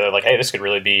playing together, like, hey, this could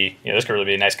really be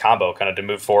a nice combo, kind of to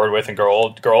move forward with and grow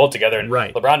old together. And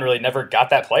right. LeBron really never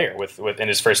got that player with in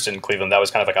his first in Cleveland. That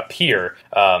was kind of like a peer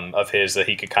of his that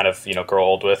he could kind of grow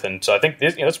old with. And so I think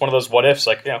it's one of those what ifs,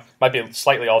 like might be a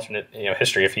slightly alternate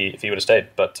history if he would have stayed.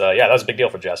 But that was a big deal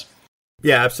for Jazz.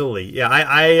 Yeah, absolutely. Yeah,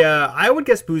 I would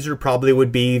guess Boozer probably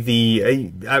would be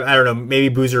the I don't know, maybe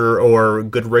Boozer or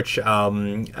Goodrich.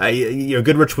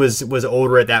 Goodrich was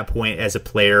older at that point as a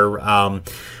player.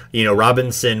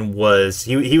 Robinson was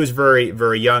he was very,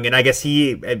 very young, and I guess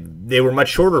they were much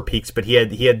shorter peaks, but he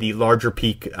had the larger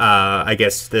peak. I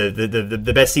guess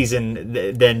the best season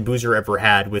than Boozer ever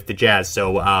had with the Jazz.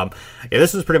 So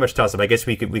this was pretty much toss up. I guess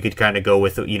we could kind of go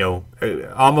with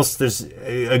almost there's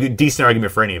a decent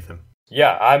argument for any of them.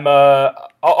 Yeah,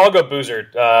 I'll go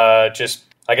Boozer. Just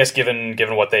I guess given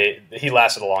what he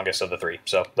lasted the longest of the three,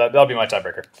 so that'll be my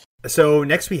tiebreaker. So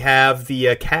next we have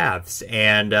the Cavs,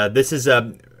 and this is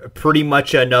pretty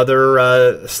much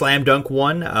another slam dunk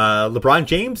one. LeBron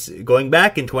James going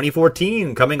back in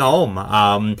 2014, coming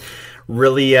home.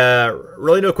 Really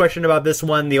no question about this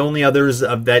one. The only others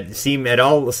that seem at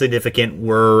all significant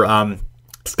were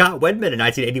Scott Wedman in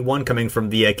 1981 coming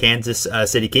from the Kansas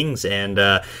City Kings, and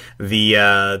the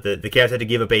Cavs had to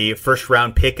give up a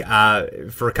first-round pick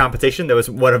for compensation. That was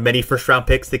one of many first-round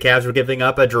picks the Cavs were giving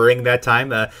up during that time.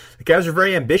 The Cavs were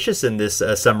very ambitious in this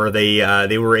summer.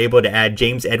 They were able to add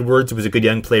James Edwards, who was a good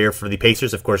young player for the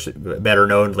Pacers, of course, better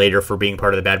known later for being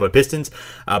part of the Bad Boy Pistons,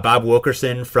 Bob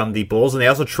Wilkerson from the Bulls, and they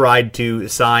also tried to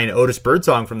sign Otis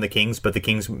Birdsong from the Kings, but the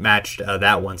Kings matched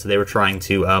that one. So they were trying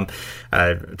to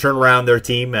turn around their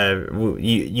team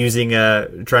using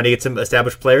trying to get some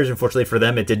established players. Unfortunately for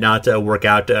them, it did not work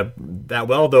out that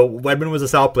well, though Wedman was a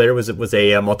solid player, was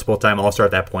a multiple-time All-Star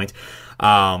at that point,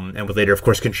 and would later, of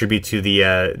course, contribute to the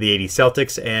 80s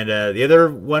Celtics. And the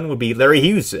other one would be Larry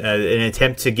Hughes, in an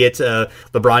attempt to get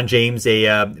LeBron James a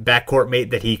backcourt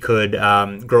mate that he could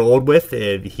grow old with.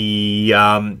 The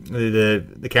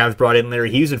Cavs brought in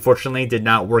Larry Hughes. Unfortunately, did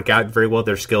not work out very well.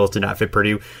 Their skills did not fit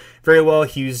Purdue very well.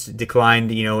 Hughes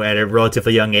declined, at a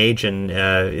relatively young age, and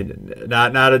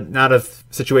not a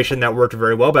situation that worked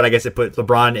very well. But I guess it put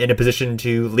LeBron in a position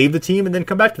to leave the team and then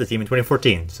come back to the team in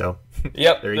 2014. So,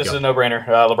 yep, this is a no-brainer.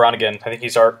 LeBron again. I think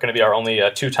he's going to be our only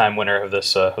two-time winner of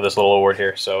this little award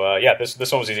here. So,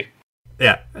 this one was easy.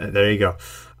 Yeah, there you go.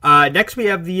 Next, we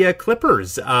have the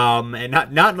Clippers, and not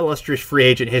an illustrious free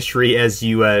agent history, as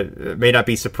you may not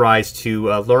be surprised to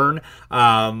learn.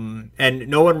 And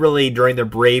no one really during their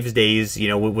Braves days,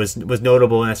 was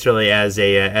notable necessarily as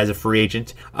a free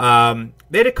agent.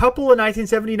 They had a couple in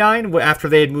 1979 after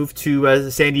they had moved to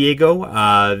San Diego.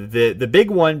 The big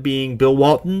one being Bill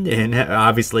Walton, and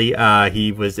obviously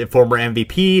he was a former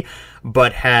MVP,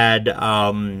 but had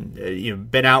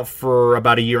been out for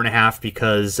about a year and a half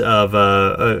because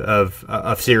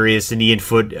of serious knee and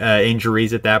foot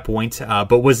injuries at that point.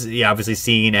 But was obviously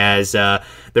seen as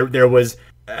there was.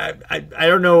 I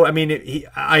don't know. I mean,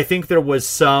 I think there was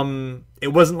some.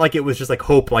 It wasn't like it was just like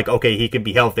hope, like, okay, he can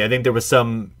be healthy. I think there was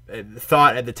some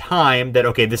thought at the time that,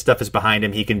 okay, this stuff is behind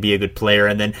him, he can be a good player.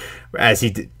 And then as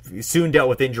he soon dealt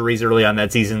with injuries early on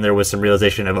that season, there was some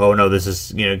realization of, oh no, this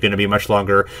is going to be a much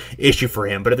longer issue for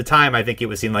him. But at the time, I think it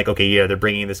was seen like, okay, yeah, they're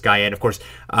bringing this guy in. Of course,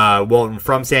 Walton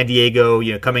from San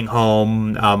Diego, coming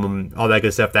home, all that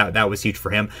good stuff. That was huge for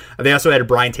him. They also had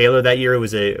Brian Taylor that year, who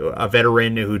was a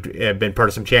veteran who'd been part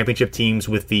of some championship teams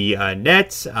with the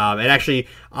Nets, and actually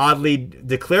oddly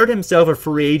declared himself a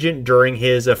free agent during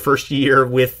his first year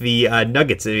with the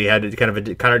Nuggets. He had kind of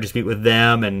a counter dispute with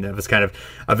them, and it was kind of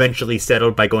eventually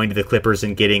settled by going to the Clippers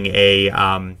and getting a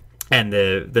and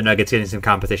the Nuggets getting some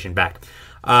competition back.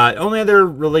 Only other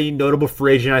really notable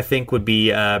free agent, I think, would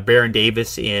be Baron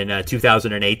Davis in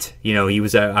 2008. You know, he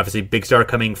was obviously a big star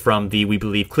coming from the We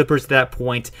Believe Clippers at that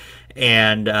point,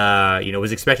 and you know,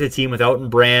 was expected to team with Elton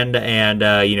Brand and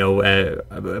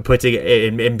put together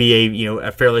and be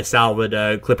a fairly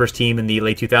solid Clippers team in the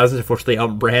late 2000s. Unfortunately,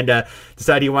 Elton Brand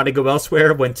decided he wanted to go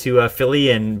elsewhere, went to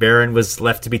Philly, and Baron was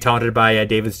left to be taunted by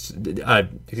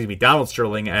Donald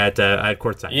Sterling at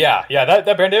courtside. Yeah, that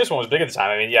Baron Davis one was big at the time.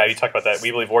 I mean, yeah, you talk about that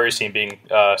We Believe Warriors team being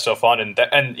so fun,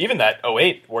 and even that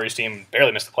 08 Warriors team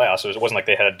barely missed the playoffs, so it wasn't like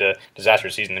they had a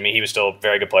disastrous season. I mean, he was still a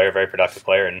very good player, very productive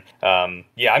player, and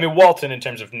I mean, Walton, in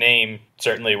terms of name,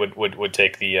 certainly would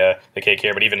take the cake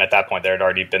here, but even at that point, there had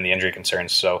already been the injury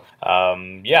concerns. So, I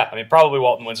mean, probably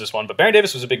Walton wins this one, but Baron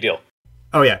Davis was a big deal.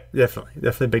 Oh, yeah, definitely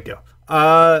a big deal.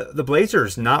 The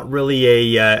Blazers, not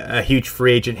really a huge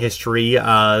free agent history.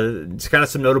 It's kind of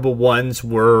some notable ones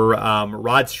were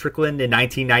Rod Strickland in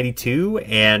 1992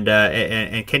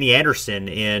 and Kenny Anderson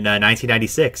in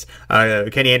 1996.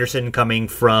 Kenny Anderson coming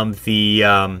from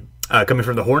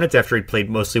the Hornets after he played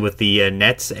mostly with the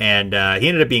Nets, and he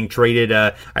ended up being traded,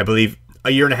 I believe, a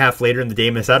year and a half later in the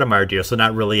Damon Stoudemire deal, so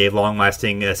not really a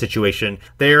long-lasting situation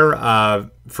there.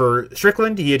 For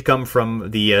Strickland, he had come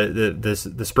from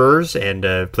the Spurs and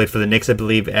played for the Knicks, I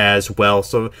believe, as well.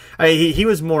 So he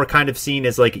was more kind of seen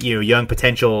as like young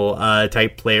potential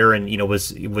type player, and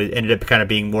was ended up kind of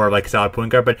being more like a solid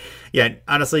point guard. But yeah,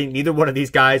 honestly, neither one of these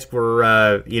guys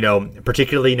were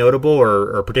particularly notable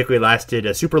or particularly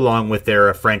lasted super long with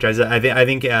their franchise. I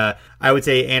think I would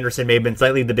say Anderson may have been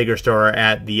slightly the bigger star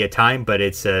at the time, but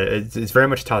it's very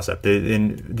much a toss up.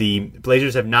 The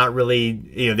Blazers have not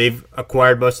really they've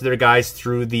acquired most of their guys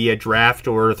through the draft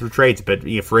or through trades, but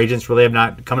free agents really have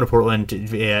not come to Portland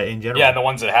in general. Yeah, and the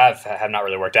ones that have not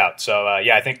really worked out. So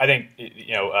I think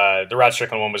the Rod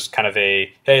Strickland one was kind of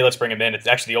a hey, let's bring him in. It's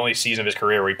actually the only season of his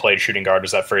career where he played shooting guard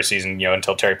was that first season,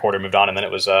 until Terry Porter moved on, and then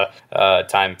it was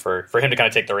time for him to kind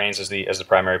of take the reins as the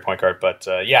primary point guard. But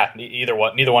neither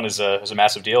one is a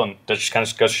massive deal, and that just kind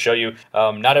of goes to show you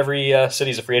not every city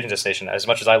is a free agent destination. As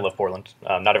much as I love Portland,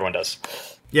 not everyone does.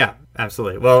 Yeah,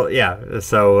 absolutely. Well, yeah.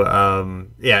 So,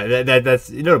 that's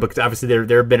because obviously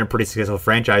they've been a pretty successful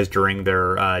franchise during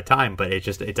their time, but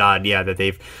it's odd, that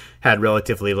they've had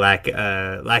relatively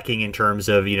lacking in terms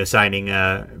of signing,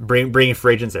 bringing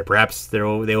free agents there. Perhaps they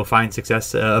will find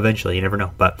success eventually. You never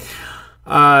know, but.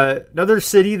 Another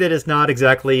city that has not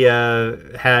exactly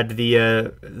had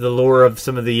the lure of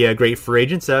some of the great free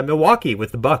agents, Milwaukee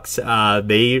with the Bucks.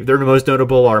 Their most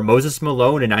notable are Moses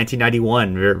Malone in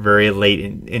 1991, very late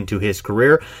into his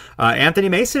career. Anthony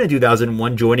Mason in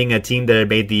 2001, joining a team that had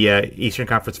made the Eastern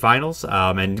Conference Finals,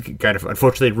 and kind of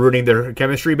unfortunately ruining their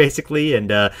chemistry basically, and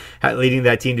leading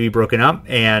that team to be broken up.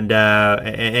 And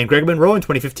Greg Monroe in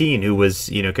 2015, who was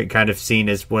kind of seen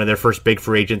as one of their first big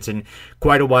free agents in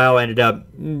quite a while, ended up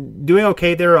doing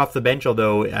okay there off the bench,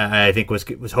 although I think was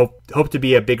hoped to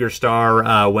be a bigger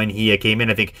star when he came in.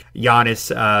 I think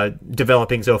Giannis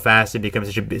developing so fast and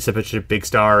becoming such a big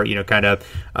star, kind of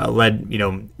led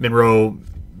Monroe,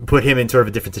 put him in sort of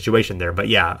a different situation there. But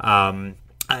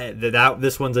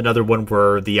this one's another one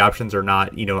where the options are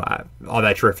not all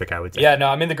that terrific, I would say. Yeah, no,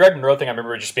 I mean the Greg Monroe thing I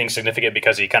remember just being significant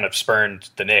because he kind of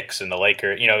spurned the Knicks and the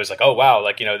Lakers. It was like, oh wow,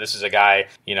 this is a guy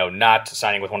not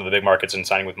signing with one of the big markets and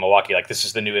signing with Milwaukee, like this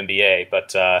is the new NBA.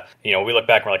 But we look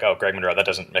back and we're like, oh, Greg Monroe, that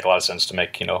doesn't make a lot of sense to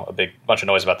make a big bunch of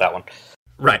noise about that one.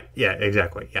 Right. Yeah.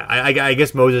 Exactly. Yeah. I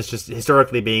guess Moses, just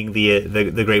historically being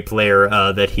the great player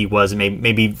that he was,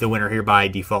 maybe the winner here by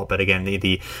default. But again,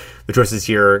 the choices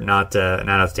here not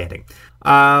outstanding.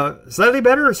 Slightly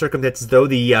better circumstances though.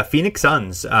 The Phoenix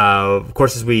Suns. Of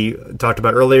course, as we talked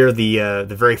about earlier, the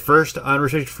very first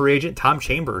unrestricted free agent, Tom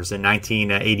Chambers in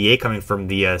 1988, coming from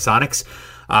the Sonics.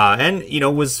 And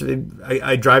was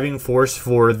a driving force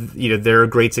for their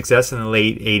great success in the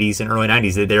late 80s and early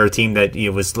 90s. They're a team that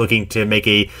was looking to make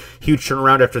a huge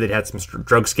turnaround after they'd had some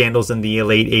drug scandals in the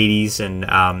late 80s, and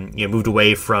moved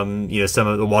away from some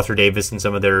of the Walter Davis and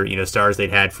some of their stars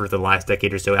they'd had for the last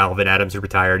decade or so. Alvin Adams had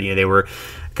retired. They were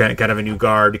kind of a new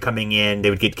guard coming in. They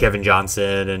would get Kevin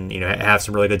Johnson and have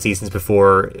some really good seasons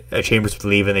before Chambers would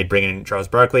leave, and they'd bring in Charles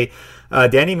Barkley.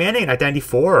 Danny Manning in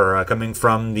 1994, coming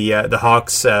from the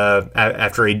Hawks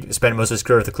after he spent most of his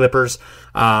career with the Clippers.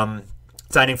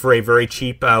 signing for a very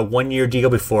cheap 1-year deal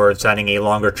before signing a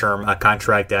longer-term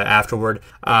contract afterward.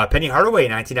 Penny Hardaway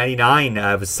in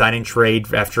 1999 was signing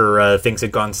trade after things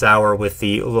had gone sour with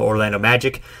the Orlando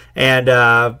Magic. And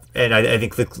I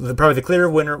think probably the clear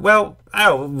winner, well,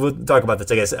 we'll talk about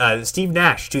this, I guess. Steve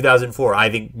Nash, 2004, I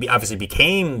think obviously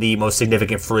became the most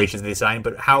significant free agent they signed,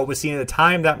 but how it was seen at the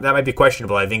time, that might be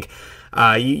questionable. I think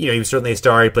he was certainly a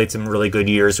star. He played some really good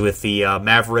years with the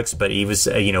Mavericks, but he was,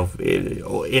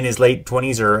 in his late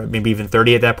 20s or maybe even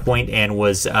 30 at that point, and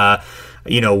was,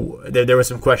 there was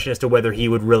some question as to whether he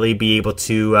would really be able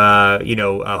to,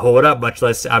 hold it up, much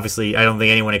less, obviously, I don't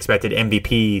think anyone expected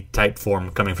MVP-type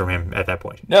form coming from him at that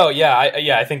point. No,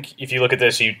 I think if you look at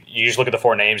this, you just look at the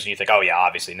four names and you think, oh, yeah,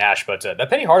 obviously Nash, but that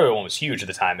Penny Hardaway one was huge at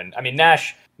the time. And, I mean,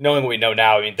 Nash, knowing what we know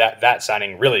now, I mean, that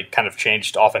signing really kind of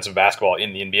changed offensive basketball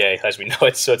in the NBA as we know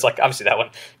it. So it's like, obviously, that one,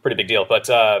 pretty big deal. But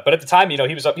at the time,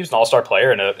 he was an all-star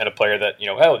player and a player that,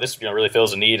 this really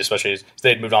fills a need, especially as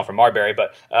they'd moved on from Marbury.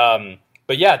 But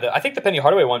yeah, I think the Penny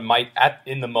Hardaway one might,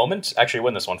 in the moment, actually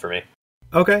win this one for me.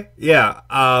 Okay, yeah.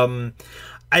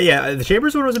 The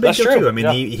Chambers one was a big deal too. I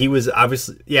mean, he was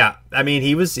obviously,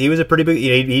 he was a pretty big.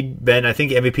 He'd been, I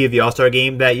think, MVP of the All-Star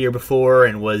game that year before,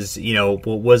 and was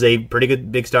a pretty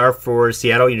good big star for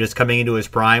Seattle. Just coming into his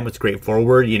prime, was great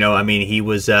forward. He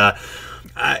was. He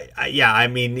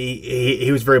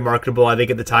was very marketable, I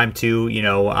think, at the time too.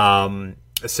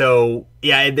 So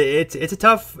yeah, it's a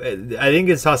tough. I think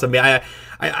it's tough. I mean,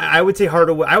 I would say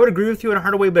Hardaway. I would agree with you on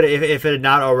Hardaway, but if it had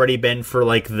not already been for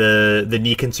like the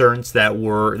knee concerns that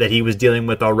he was dealing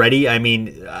with already, I mean,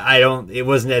 it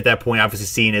wasn't at that point obviously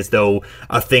seen as though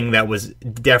a thing that was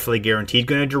definitely guaranteed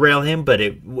going to derail him, but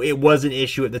it was an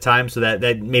issue at the time, so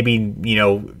that maybe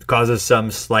causes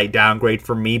some slight downgrade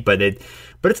for me, but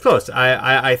it's close.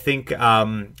 I think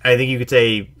you could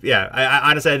say,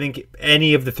 honestly, I think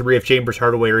any of the three of Chambers,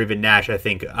 Hardaway, or even Nash, I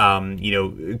think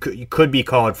could be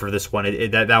called for this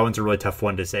one. That one's a really tough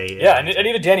one to say. Yeah, and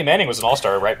even Danny Manning was an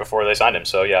all-star right before they signed him.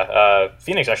 So yeah,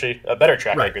 Phoenix actually a better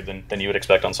track record than you would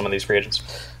expect on some of these free agents.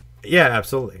 Yeah,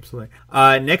 absolutely.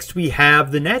 Next we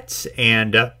have the Nets,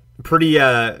 and pretty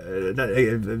another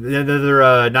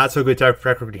not so good track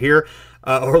record here.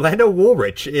 Orlando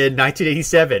Woolrich in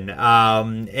 1987,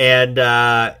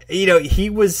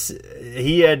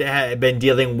 he had been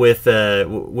dealing with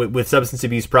substance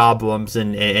abuse problems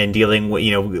and dealing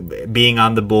with being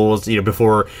on the Bulls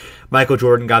before Michael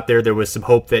Jordan got there. There was some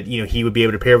hope that he would be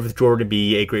able to pair with Jordan,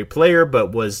 be a great player,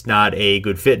 but was not a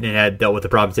good fit and had dealt with the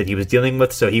problems that he was dealing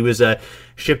with. So he was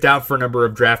shipped out for a number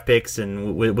of draft picks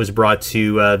and was brought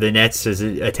to the Nets as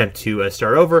an attempt to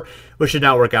start over, which did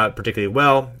not work out particularly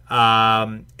well.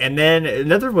 And then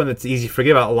another one that's easy to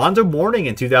forget about, Alonzo Mourning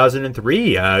in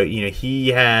 2003. He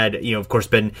had, of course,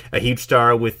 been a huge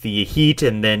star with the Heat,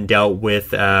 and then dealt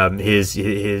with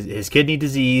his kidney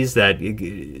disease that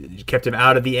kept him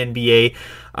out of the NBA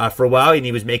for a while, and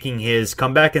he was making his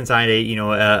comeback and signed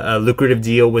a lucrative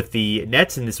deal with the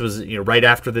Nets. And this was right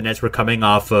after the Nets were coming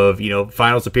off of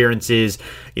finals appearances,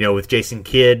 with Jason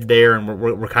Kidd there, and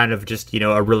we're kind of just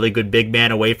a really good big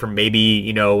man away from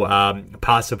maybe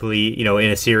possibly in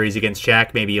a series against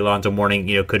Shaq. Maybe Alonzo Mourning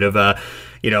could have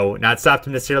not stopped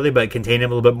him necessarily, but contained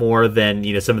him a little bit more than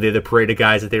some of the other parade of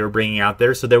guys that they were bringing out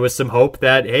there. So there was some hope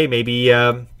that, hey, maybe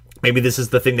this is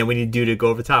the thing that we need to do to go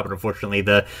over the top. And unfortunately,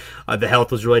 the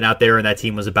health was really not there, and that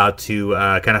team was about to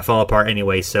kind of fall apart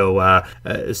anyway. But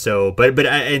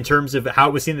in terms of how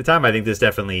it was seen at the time, I think this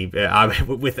definitely,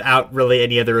 without really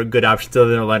any other good options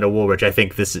other than Orlando Woolrich, I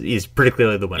think this is pretty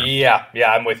clearly the winner. Yeah,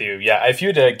 I'm with you. Yeah, if you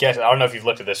had to guess, I don't know if you've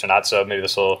looked at this or not, so maybe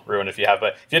this will ruin if you have.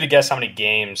 But if you had to guess how many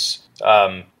games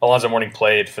Alonzo Mourning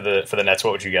played for the Nets,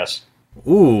 what would you guess?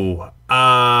 Ooh,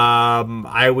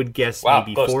 I would guess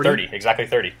maybe close, 40. 30, exactly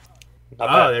 30.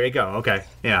 There you go. Okay,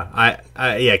 yeah,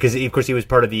 because of course he was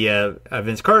part of the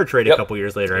Vince Carter trade a couple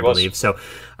years later, I believe. So,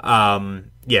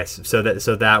 yes, so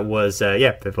that was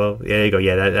Well, there you go.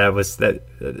 Yeah, that was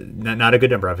not a good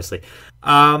number, obviously.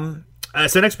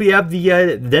 So next we have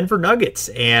the Denver Nuggets,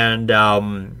 and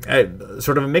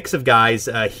sort of a mix of guys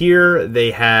here. They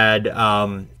had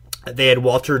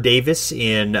Walter Davis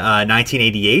in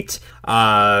 1988.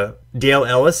 Dale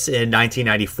Ellis in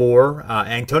 1994,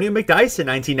 Antonio McDyess in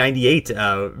 1998.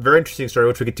 Very interesting story,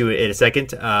 which we get to in a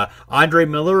second. Andre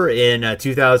Miller in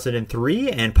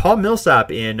 2003, and Paul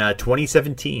Millsap in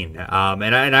 2017.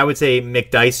 And I would say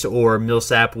McDyess or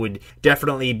Millsap would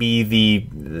definitely be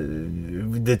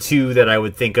the two that I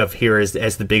would think of here as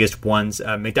the biggest ones.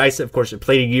 McDyess, of course,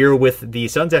 played a year with the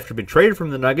Suns after being traded from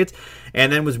the Nuggets,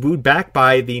 and then was wooed back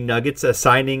by the Nuggets,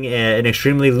 signing an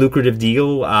extremely lucrative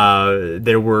deal.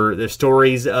 There were the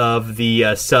stories of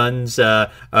the Suns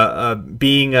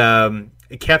being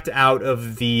kept out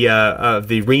of the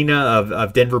arena,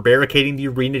 of Denver barricading the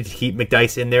arena to keep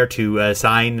McDyess in there to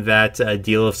sign that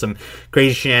deal of some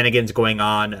crazy shenanigans going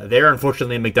on there.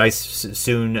 Unfortunately, McDyess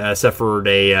soon suffered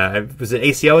was it an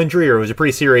ACL injury, or it was a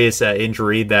pretty serious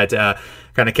injury that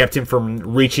kind of kept him from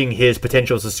reaching his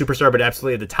potential as a superstar, but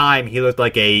absolutely at the time he looked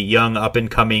like a young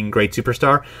up-and-coming great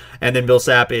superstar. And then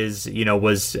Millsap was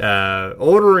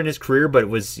older in his career, but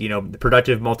was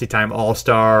productive multi-time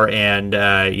All-Star, and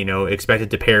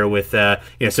expected to pair with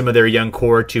some of their young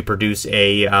core to produce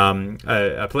a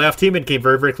playoff team, and came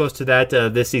very, very close to that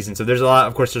this season. So there's a lot.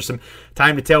 Of course, there's some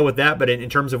time to tell with that, but in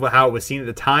terms of how it was seen at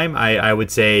the time, I would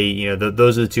say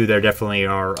those are the two that definitely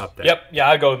are up there. Yep, yeah,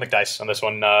 I'd go with McDyess on this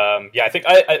one. I think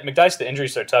McDyess, the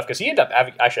injuries are tough because he ended up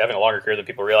actually having a longer career than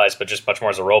people realize, but just much more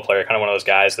as a role player, kind of one of those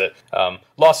guys that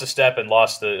lost a step and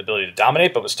lost the ability to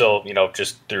dominate, but was still,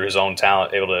 just through his own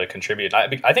talent, able to contribute. I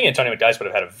think Antonio McDyess would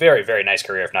have had a very, very nice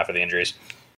career if not for the injuries.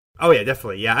 Oh yeah,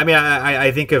 definitely. Yeah, I mean,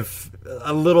 I think of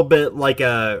a little bit like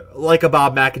a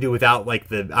Bob McAdoo without like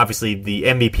the obviously the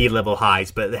MVP level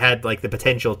highs, but had like the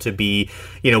potential to be,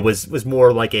 was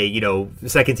more like a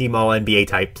second team All NBA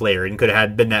type player, and could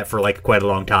have been that for like quite a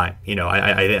long time.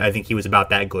 I think he was about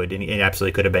that good, and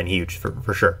absolutely could have been huge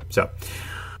for sure.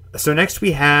 So next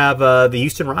we have the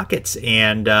Houston Rockets,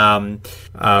 and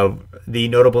the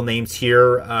notable names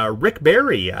here: Rick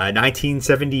Barry,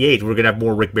 1978. We're gonna have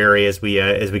more Rick Barry as we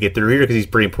get through here because he's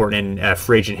pretty important in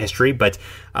free agent history. But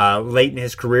late in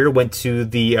his career, went to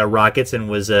the Rockets, and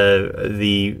was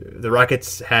the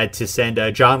Rockets had to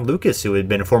send John Lucas, who had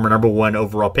been a former number 1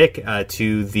 overall pick,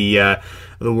 to the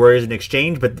Warriors in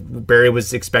exchange, but Barry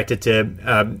was expected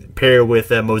to pair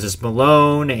with Moses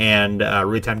Malone and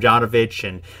Rui Tomjanovich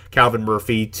and Calvin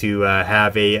Murphy to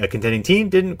have a contending team.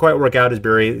 Didn't quite work out, as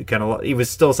Barry he was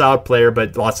still a solid player,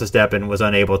 but lost a step and was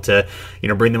unable to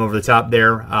bring them over the top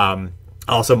there.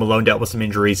 Also, Malone dealt with some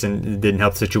injuries and didn't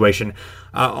help the situation.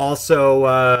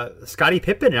 Scottie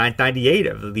Pippen in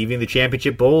 1998, leaving the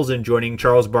championship Bulls and joining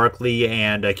Charles Barkley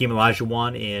and Hakeem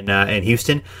Olajuwon in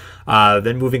Houston.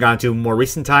 Then moving on to more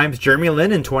recent times, Jeremy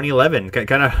Lin in 2011.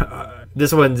 Kind of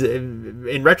this one's,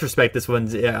 in retrospect, this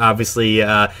one's obviously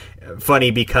funny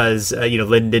because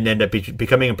Lin didn't end up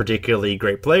becoming a particularly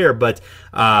great player, but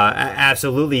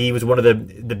absolutely he was one of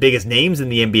the biggest names in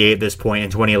the NBA at this point in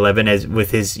 2011, as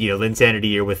with his Linsanity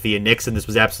year with the Knicks, and this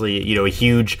was absolutely a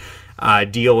huge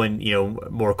deal in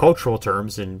more cultural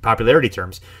terms and popularity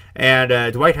terms.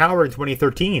 And Dwight Howard in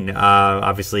 2013,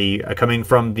 obviously coming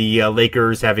from the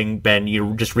Lakers, having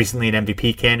been just recently an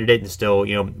MVP candidate and still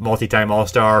multi-time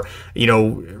All-Star,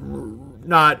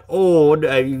 not old,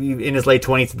 in his late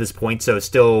 20s at this point, so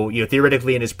still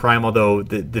theoretically in his prime, although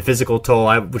the physical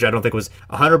toll, which I don't think was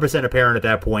 100% apparent at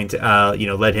that point,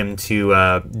 led him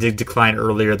to decline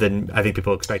earlier than I think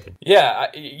people expected.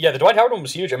 Yeah, the Dwight Howard one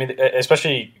was huge. I mean,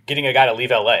 especially getting a guy to leave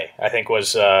LA, I think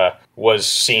was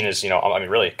seen as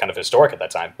really kind of historic at that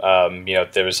time.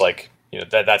 There was like,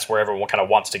 that's where everyone kind of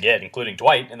wants to get, including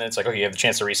Dwight. And then it's like, okay, you have the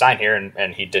chance to re-sign here,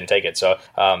 and he didn't take it. So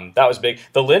that was big.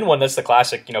 The Lin one, that's the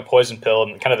classic, poison pill,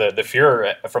 and kind of the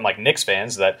furor from like Knicks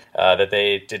fans that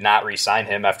they did not re-sign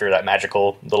him after that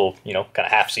magical little, kind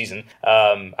of half season.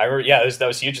 I remember, that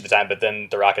was huge at the time. But then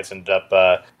the Rockets ended up,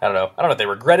 I don't know if they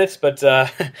regret it, but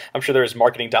I'm sure there was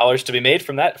marketing dollars to be made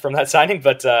from that signing.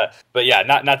 But yeah,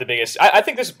 not the biggest. I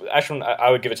think this actually,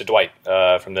 I would give it to Dwight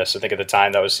from this. I think at the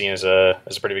time that was seen as a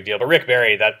pretty big deal. But Rick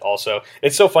Barry, that also,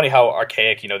 it's so funny how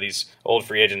archaic, these old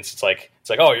free agents, it's like,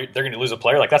 oh, they're going to lose a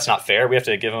player. Like, that's not fair. We have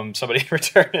to give them somebody in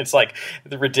return. It's like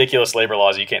the ridiculous labor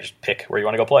laws. You can't just pick where you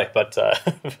want to go play. But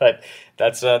that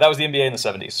was the NBA in the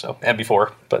 70s, so, and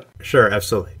before. But sure,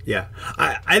 absolutely, yeah.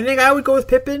 I think I would go with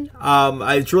Pippen.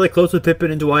 It's really close with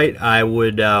Pippen and Dwight. I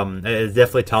would it's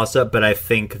definitely toss up, but I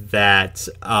think that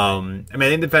I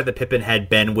think the fact that Pippen had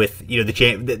been with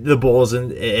the Bulls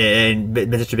and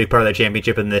been such a big part of that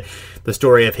championship, and the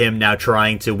story of him now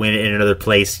trying to win it in another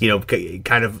place,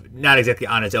 kind of not exactly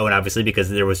on his own, obviously, because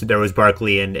there was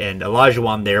Barkley and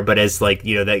Olajuwon there, but as like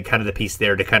that kind of the piece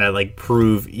there to kind of like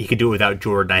prove he could do it without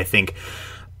Jordan. I think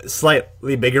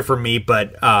slightly bigger for me,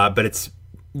 but it's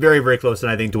very, very close,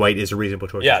 and I think Dwight is a reasonable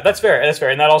choice. Yeah, that's fair,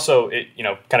 and that also,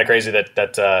 kind of crazy that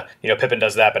Pippen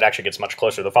does that, but actually gets much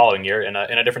closer the following year in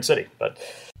a different city. But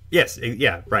yes,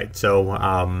 yeah, right. So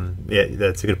yeah,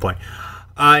 that's a good point.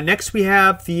 Next, we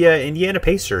have the Indiana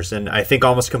Pacers, and I think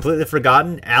almost completely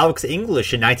forgotten, Alex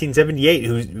English in 1978,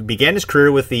 who began his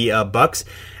career with the Bucks.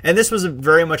 And this was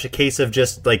very much a case of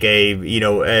just like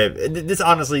this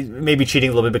honestly may be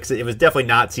cheating a little bit because it was definitely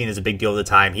not seen as a big deal at the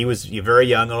time. He was very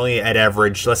young, only at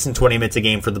average, less than 20 minutes a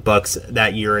game for the Bucks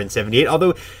that year in 78,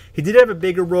 although he did have a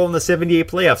bigger role in the 78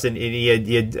 playoffs, and he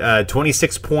had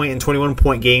 26-point and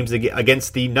 21-point games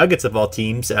against the Nuggets of all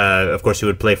teams, of course, who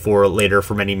would play for later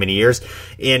for many, many years,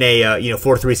 in a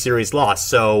 4-3 series loss.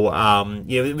 So,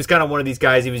 it was kind of one of these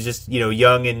guys. He was just,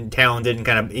 young and talented and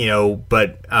kind of,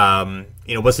 but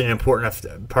wasn't an important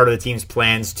enough part of the team's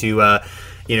plans to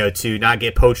not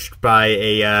get poached by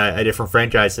a different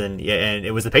franchise. And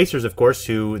it was the Pacers, of course,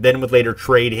 who then would later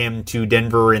trade him to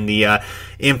Denver in the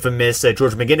infamous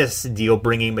George McGinnis deal,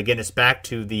 bringing McGinnis back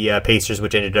to the Pacers,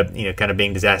 which ended up, kind of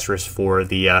being disastrous for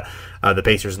the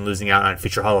Pacers and losing out on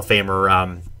future Hall of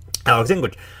Famer Alex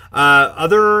English.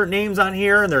 Other names on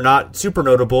here, and they're not super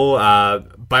notable.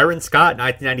 Byron Scott,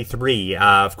 1993,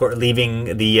 of course,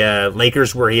 leaving the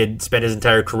Lakers, where he had spent his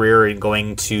entire career, and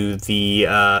going to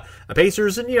the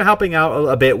Pacers, and helping out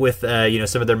a bit with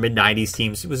some of their mid '90s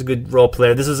teams. He was a good role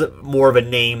player. This is more of a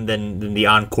name than the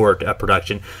on-court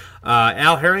production.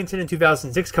 Al Harrington in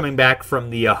 2006, coming back from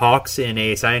the Hawks in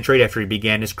a sign and trade after he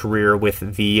began his career with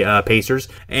the Pacers.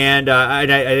 And I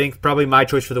think probably my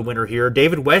choice for the winner here,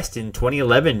 David West in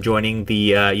 2011, joining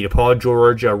the Paul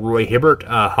George, Roy Hibbert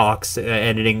Hawks,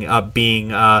 ending up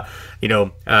being I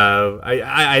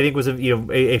think was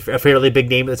a fairly big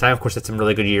name at the time. Of course, had some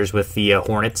really good years with the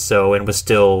Hornets, and was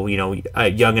still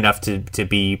young enough to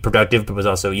be productive, but was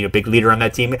also big leader on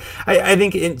that team. I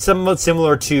think somewhat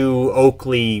similar to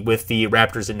Oakley with the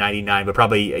Raptors in '99, but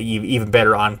probably even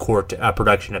better on court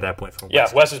production at that point. Yeah,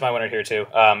 West is my winner here too.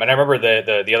 And I remember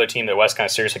the other team that West kind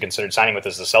of seriously considered signing with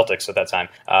is the Celtics at that time,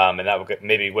 and that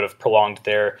maybe would have prolonged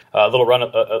their little run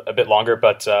a bit longer.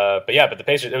 But the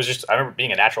Pacers, it was just, I remember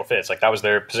being a natural fit. It's like that was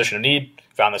their position of need.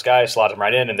 Found this guy, slotted him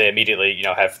right in, and they immediately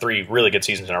have 3 really good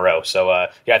seasons in a row. So I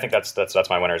think that's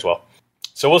my winner as well.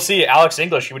 So we'll see. Alex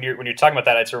English, when you're talking about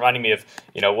that, it's reminding me of,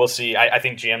 we'll see. I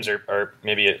think GMs are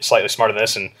maybe slightly smarter than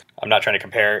this, and I'm not trying to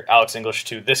compare Alex English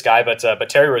to this guy, but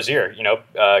Terry Rozier,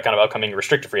 kind of upcoming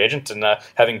restricted free agent and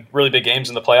having really big games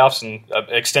in the playoffs and an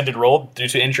extended role due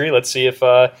to injury. Let's see if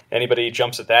anybody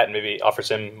jumps at that and maybe offers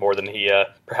him more than he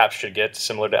perhaps should get,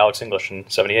 similar to Alex English in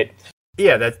 '78.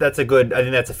 Yeah, that's a good. I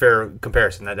think that's a fair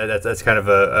comparison. That's kind of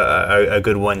a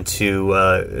good one to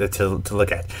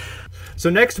look at. So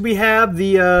next we have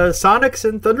the Sonics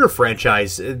and Thunder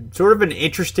franchise. Sort of an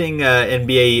interesting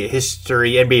NBA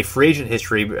history, NBA free agent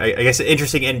history. I guess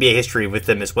interesting NBA history with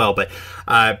them as well, but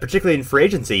particularly in free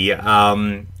agency.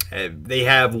 They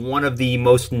have one of the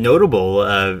most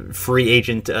notable free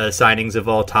agent signings of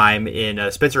all time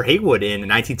in Spencer Haywood in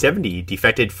 1970.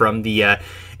 Defected from the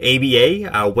ABA,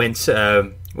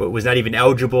 was not even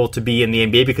eligible to be in the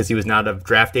NBA because he was not of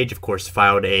draft age. Of course,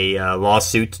 filed a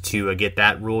lawsuit to get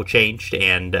that rule changed,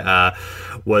 and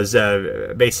was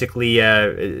basically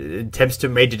attempts to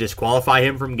made to disqualify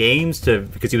him from games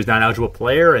because he was not an eligible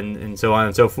player, and so on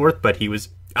and so forth. But he was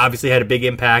obviously had a big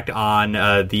impact on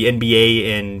the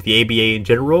NBA and the ABA in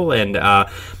general, and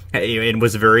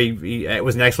was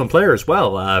an excellent player as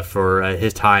well for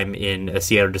his time in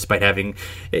Seattle, despite having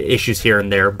issues here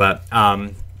and there. But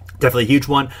definitely a huge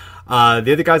one.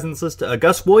 The other guys on this list,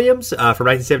 Gus Williams from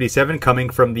 1977, coming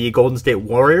from the Golden State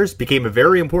Warriors, became a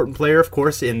very important player, of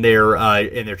course, in their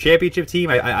championship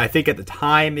team. I think at the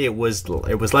time it was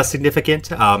less significant.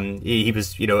 He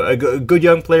was a good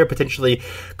young player, potentially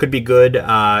could be good.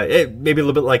 Maybe a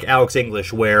little bit like Alex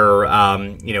English, where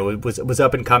it was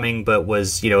up and coming, but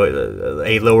was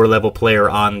a lower level player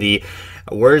on the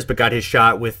Warriors, but got his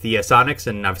shot with the Sonics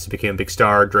and obviously became a big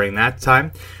star during that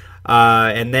time.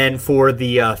 And then for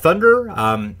the Thunder,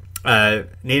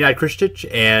 Nenad Krstić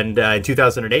and in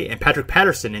 2008, and Patrick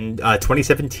Patterson in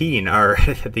 2017 are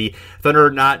the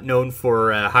Thunder, not known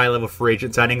for high-level free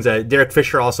agent signings. Derek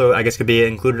Fisher also, I guess, could be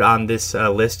included on this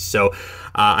list. So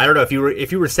I don't know if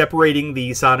you were separating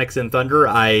the Sonics and Thunder.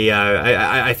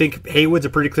 I think Haywood's a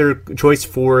pretty clear choice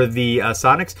for the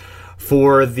Sonics.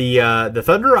 For the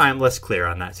Thunder, I'm less clear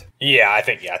on that. Yeah, I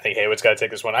think Haywood's got to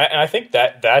take this one. I think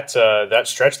that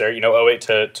stretch there, 08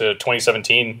 to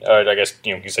 2017, or I guess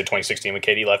you say 2016 when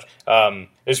KD left,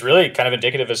 is really kind of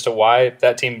indicative as to why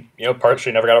that team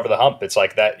partially never got over the hump. It's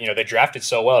like that they drafted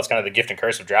so well. It's kind of the gift and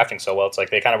curse of drafting so well. It's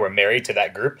like they kind of were married to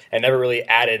that group and never really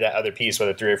added that other piece,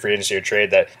 whether through a free agency or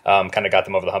trade, that kind of got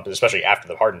them over the hump, especially after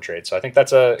the Harden trade. So I think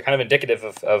that's a kind of indicative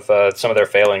of some of their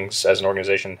failings as an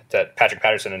organization. That Patrick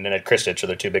Patterson and Nenad Krstić are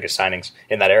their 2 biggest signings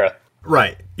in that era.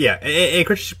 Right. Yeah. And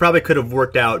Christian probably could have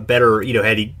worked out better,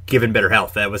 had he given better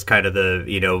health. That was kind of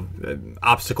the,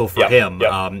 obstacle for him.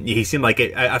 Yep. He seemed like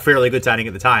a fairly good signing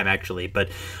at the time, actually. But,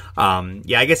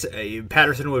 I guess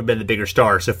Patterson would have been the bigger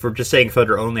star. So if we're just saying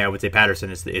Thunder only, I would say Patterson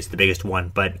is the biggest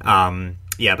one. But,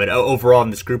 but overall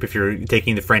in this group, if you're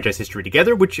taking the franchise history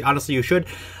together, which honestly you should,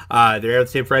 they're the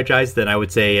same franchise, then I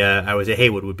would say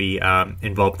Haywood would be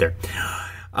involved there.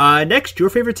 Next, your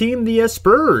favorite team, the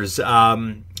Spurs.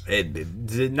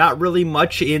 Not really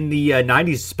much in the 90s,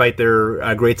 despite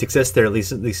their great success there, at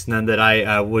least none that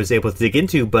I was able to dig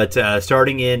into. But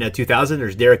starting in 2000,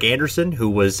 there's Derek Anderson, who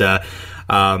was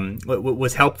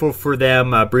helpful for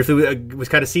them briefly. Was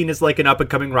kind of seen as like an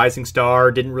up-and-coming rising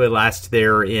star. Didn't really last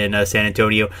there in San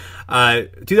Antonio.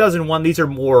 2001, these are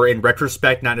more in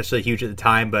retrospect, not necessarily huge at the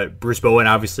time, but Bruce Bowen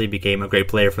obviously became a great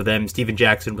player for them. Steven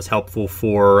Jackson was helpful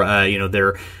for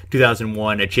their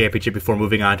 2001 championship before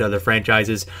moving on to other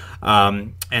franchises.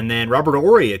 And then Robert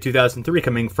Horry at 2003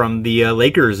 coming from the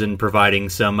Lakers and providing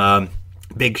some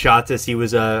big shots as he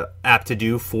was apt to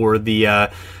do for the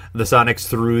Sonics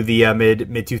through the mid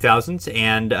 2000s,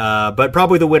 and but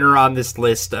probably the winner on this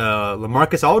list,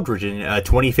 LaMarcus Aldridge in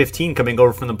 2015, coming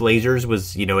over from the Blazers,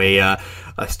 was a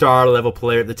star level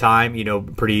player at the time.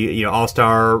 Pretty all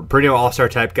star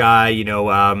type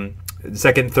guy.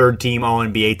 Second, third team All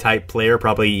NBA type player,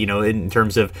 probably in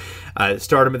terms of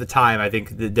stardom at the time. I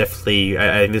think definitely,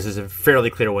 I think this is a fairly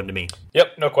clear one to me.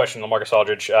 Yep, no question, LaMarcus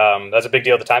Aldridge. That's a big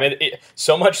deal at the time.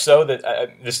 So much so that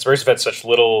the Spurs have had such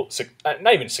little,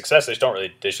 not even success. They just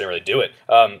didn't really do it.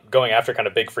 Going after kind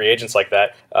of big free agents like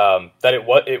that, that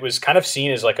it was kind of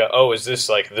seen as like is this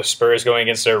like the Spurs going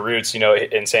against their roots?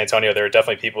 In San Antonio, there were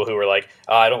definitely people who were like,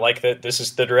 I don't like that. This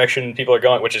is the direction people are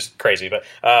going, which is crazy. But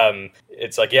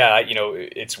it's like, we're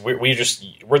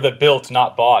the built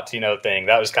not bought thing.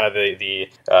 That was kind of the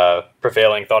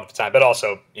prevailing thought at the time. But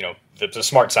also the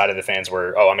smart side of the fans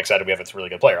were, I'm excited we have a really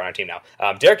good player on our team now.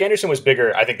 Derek Anderson was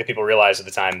bigger, I think, than people realized at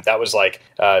the time. That was like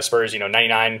Spurs,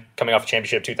 99, coming off a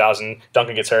championship, 2000.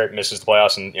 Duncan gets hurt, misses the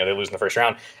playoffs, and they lose in the first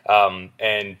round.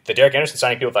 And the Derek Anderson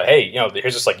signing, people thought, hey,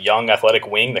 here's this like young athletic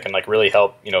wing that can like really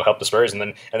help the Spurs. And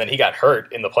then he got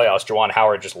hurt in the playoffs. Juwan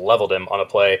Howard just leveled him on a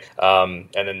play. And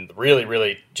then really,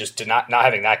 really just did not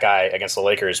having that guy against the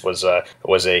Lakers was a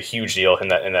huge deal in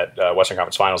that Western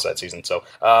Conference Finals that season. So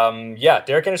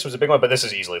Derek Anderson was a big one, but this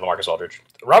is easily LaMarcus Aldridge.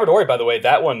 Robert Horry, by the way,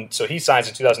 that one, so he signs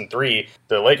in 2003.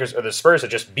 The Spurs had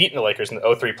just beaten the Lakers in the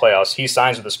 2003 playoffs. He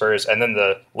signs with the Spurs, and then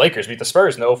the Lakers beat the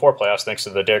Spurs in the 2004 playoffs thanks to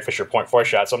the Derek Fisher .4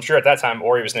 shot. So I'm sure at that time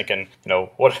Horry was thinking,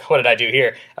 what did I do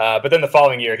here? But then the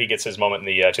following year he gets his moment in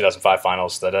the 2005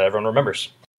 finals that everyone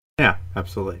remembers. Yeah,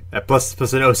 absolutely.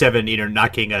 Plus an 07,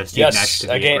 knocking Steve Nash to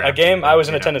the ground. A game I was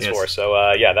in attendance for. So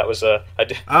that was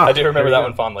I do remember that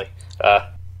one fondly.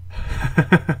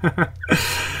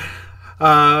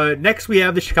 Next, we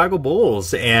have the Chicago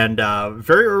Bulls, and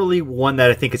very early one that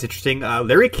I think is interesting.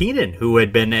 Larry Keenan, who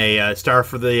had been a star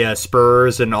for the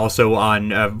Spurs and also on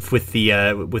with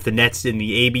the Nets in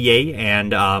the ABA,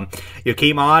 and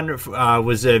came on,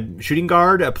 was a shooting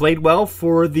guard, played well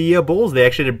for the Bulls. They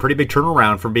actually had a pretty big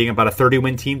turnaround from being about a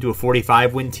 30-win team to a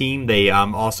 45-win team. They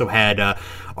also had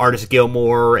Artis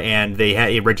Gilmore, and they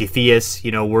had Reggie Theus.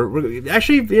 Were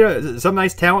actually some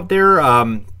nice talent there.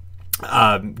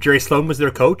 Jerry Sloan was their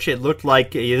coach. It looked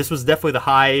like this was definitely the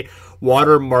high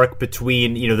watermark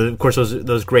between, of course,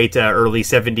 those great early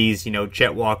 70s,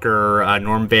 Chet Walker,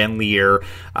 Norm Van Leer,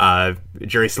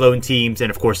 Jerry Sloan teams,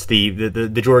 and of course the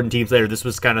Jordan teams later. This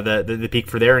was kind of the peak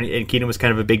for there, and Keenan was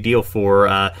kind of a big deal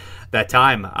for that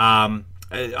time.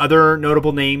 Other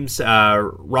notable names,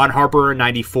 Ron Harper in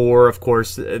 94, of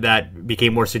course, that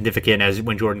became more significant as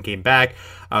when Jordan came back.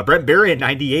 Brent Barry in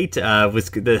 98 was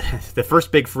the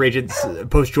first big free agent,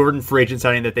 post-Jordan free agent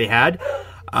signing that they had.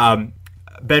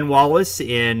 Ben Wallace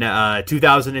in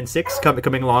 2006,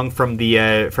 coming along from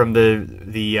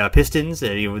the Pistons,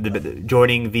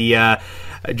 joining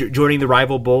the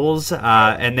rival Bulls,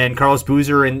 and then Carlos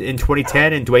Boozer in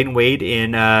 2010 and Dwayne Wade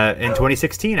in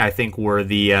 2016. I think were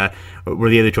the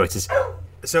other choices.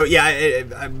 So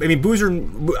Boozer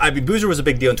was a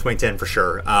big deal in 2010 for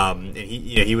sure. And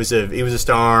he was a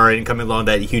star and coming along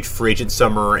that huge free agent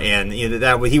summer, and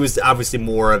he was obviously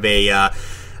more of the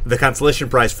consolation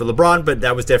prize for LeBron, but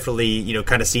that was definitely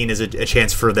kind of seen as a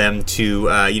chance for them to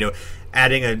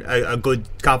adding a good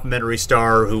complementary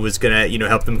star who was gonna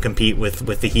help them compete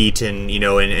with the Heat and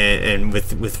and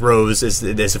with Rose as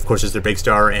of course as their big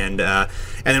star, and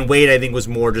then Wade I think was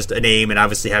more just a name, and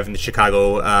obviously having the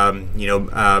Chicago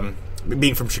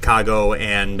being from Chicago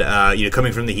and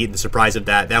coming from the Heat, and the surprise of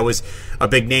that was a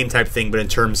big name type thing. But in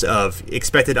terms of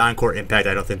expected on-court impact,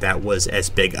 I don't think that was as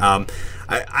big.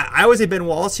 I would say Ben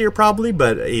Wallace here probably,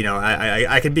 but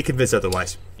I could be convinced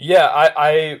otherwise. Yeah,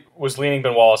 I was leaning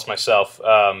Ben Wallace myself,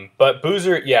 but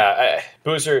Boozer,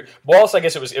 Wallace. I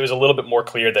guess it was a little bit more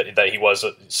clear that he was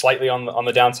slightly on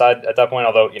the downside at that point.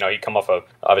 Although he'd come off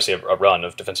obviously a run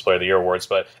of Defensive Player of the Year awards,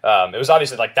 but it was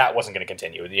obviously like that wasn't going to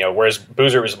continue. Whereas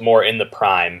Boozer was more in the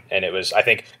prime, and it was, I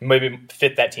think, maybe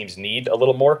fit that team's need a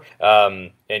little more.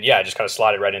 And yeah, just kind of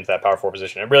slotted right into that power forward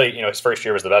position. And really, his first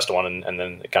year was the best one, and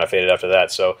then it kind of faded after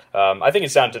that. So I think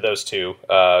it's down to those two.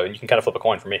 You can kind of flip a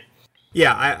coin for me.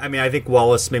 Yeah, I mean, I think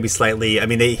Wallace maybe slightly. I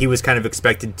mean, he was kind of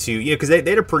expected to, because they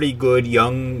had a pretty good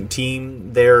young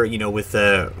team there, with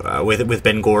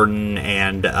Ben Gordon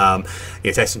and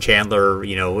Tyson Chandler,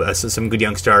 some good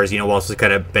young stars. Wallace was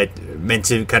kind of meant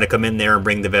to kind of come in there and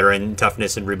bring the veteran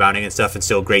toughness and rebounding and stuff, and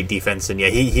still great defense. And yeah,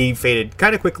 he faded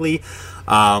kind of quickly.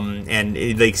 And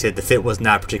like I said, the fit was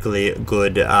not particularly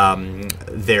good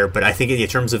there. But I think in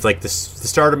terms of like the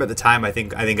stardom at the time, I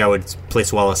think I would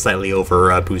place Wallace slightly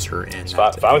over Boozer. And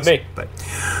fine with me. But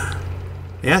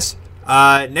yes.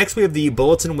 Next, we have the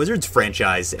Bulletin Wizards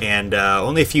franchise, and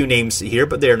only a few names here,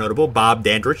 but they are notable. Bob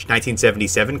Dandridge,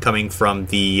 1977, coming from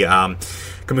the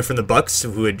Bucks,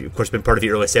 who had, of course, been part of the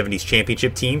early 70s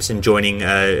championship teams, and joining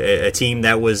a team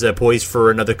that was poised for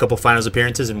another couple finals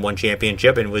appearances and one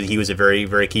championship, and he was a very,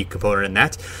 very key component in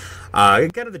that.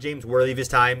 Kind of the James Worthy of his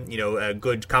time, a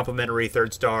good complimentary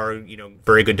third star,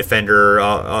 very good defender,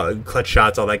 clutch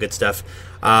shots, all that good stuff.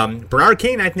 Bernard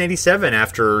King, 1987,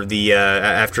 after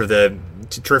the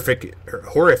terrific,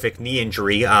 horrific knee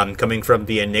injury, coming from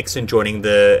the Knicks and joining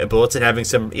the Bullets and having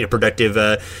some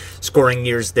productive scoring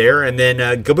years there. And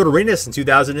then Gilbert Arenas in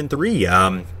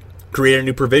 2003. Created a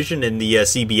new provision in the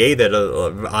CBA that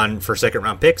on for second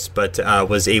round picks, but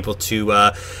was able to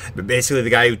basically the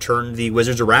guy who turned the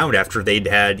Wizards around after they'd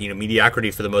had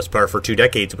mediocrity for the most part for 2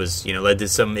 decades was led to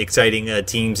some exciting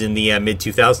teams in the mid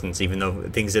 2000s, even though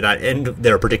things did not end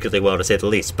there particularly well, to say the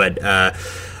least. But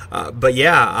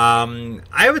yeah,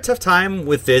 I have a tough time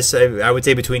with this. I would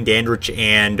say between Dandridge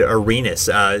and Arenas,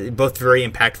 both very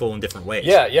impactful in different ways.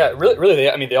 Yeah, really.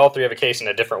 They all three have a case in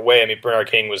a different way. I mean, Bernard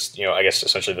King was, I guess,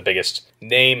 essentially the biggest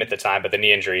name at the time, but the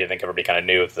knee injury, I think everybody kind of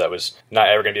knew that was not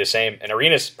ever going to be the same. And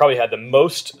Arenas probably had the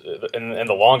most and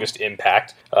the longest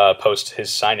impact post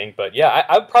his signing. But yeah,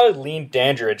 I would probably lean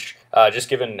Dandridge. Just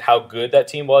given how good that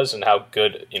team was and how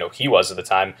good he was at the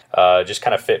time, just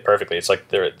kind of fit perfectly. It's like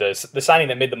the signing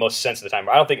that made the most sense at the time.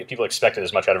 I don't think people expected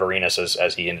as much out of Arenas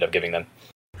as he ended up giving them.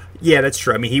 Yeah, that's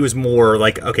true. I mean, he was more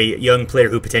like, okay, young player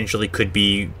who potentially could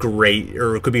be great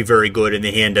or could be very good, and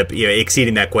then he ended up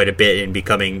exceeding that quite a bit and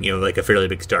becoming like a fairly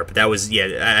big star. But that was,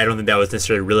 I don't think that was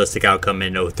necessarily a realistic outcome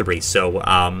in 03. So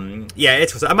I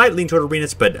might lean toward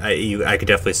Arenas, but I could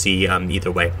definitely see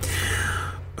either way.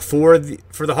 For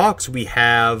the Hawks, we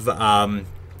have a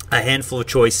handful of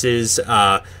choices.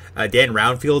 Dan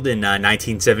Roundfield in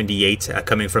 1978,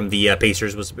 coming from the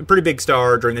Pacers, was a pretty big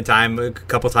star during the time, a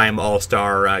couple-time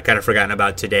All-Star, kind of forgotten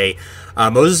about today.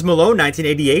 Moses Malone,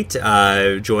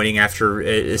 1988, joining after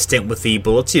a stint with the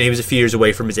Bullets. He was a few years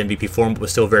away from his MVP form, but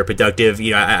was still very productive.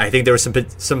 I think there was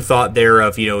some thought there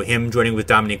of him joining with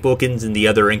Dominique Wilkins and the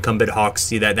other incumbent Hawks.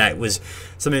 That was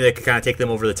something that could kind of take them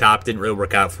over the top. Didn't really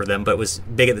work out for them, but was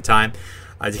big at the time.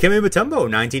 Dikembe Mutombo,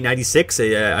 1996.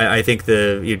 I think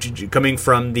coming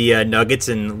from the Nuggets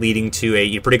and leading to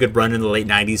a pretty good run in the late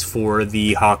 90s for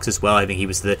the Hawks as well. I think he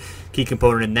was the key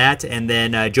component in that. And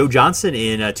then Joe Johnson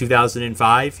in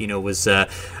 2005.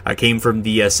 Came from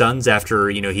the Suns after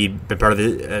he'd been part of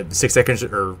the 6 seconds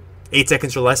or 8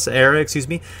 seconds or less era. Excuse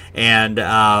me. And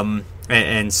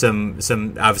some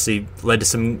obviously led to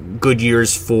some good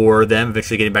years for them.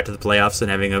 Eventually getting back to the playoffs and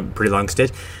having a pretty long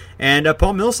stint. And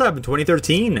Paul Millsap in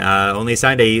 2013 only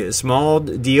signed a small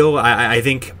deal. I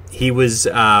think he was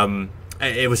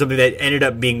it was something that ended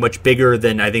up being much bigger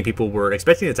than I think people were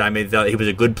expecting at the time. They thought he was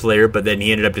a good player, but then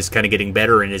he ended up just kind of getting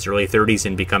better in his early 30s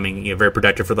and becoming very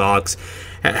productive for the Hawks,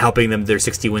 helping them their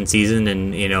 60-win season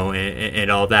and and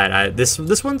all that. This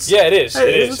one's it is.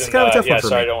 It's kind of a tough one for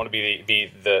me. I don't want to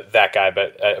be that guy,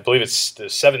 but I believe it's the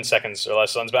 7 seconds or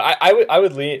less Suns. But I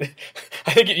would lean.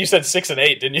 I think you said 6 and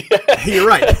 8, didn't you? You're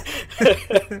right.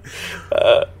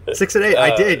 6 and 8.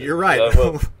 I did. You're right.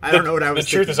 I don't know what I was.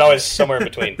 The truth is always somewhere in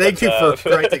between. Thank you for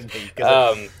correcting me.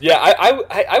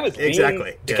 I would lean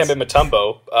exactly Dikembe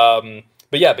Mutombo.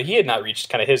 But he had not reached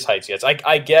kind of his heights yet. So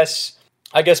I guess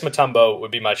I guess Mutombo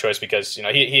would be my choice because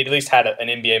he at least had an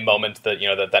NBA moment that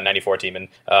 '94 team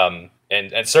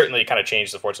and certainly kind of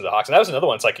changed the fortune of the Hawks. And that was another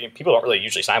one. It's like people don't really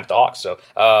usually sign with the Hawks, so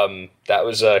that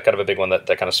was kind of a big one that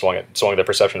kind of swung their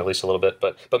perception at least a little bit.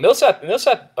 But Millsap,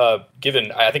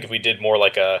 given I think if we did more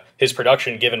like his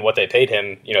production, given what they paid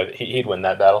him, he'd win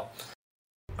that battle.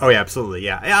 Oh yeah, absolutely.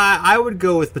 Yeah, I would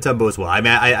go with Mutombo as well. I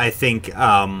mean, I think,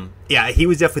 he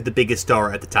was definitely the biggest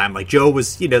star at the time. Like Joe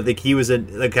was, he was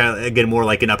again more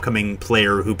like an upcoming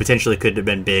player who potentially could have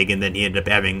been big, and then he ended up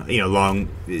having a long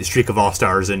streak of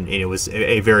all-stars, and it was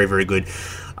a very, very good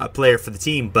player for the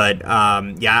team. But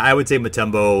I would say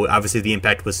Mutombo. Obviously, the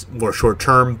impact was more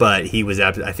short-term, but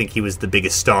I think he was the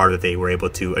biggest star that they were able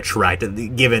to attract,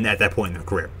 given at that point in their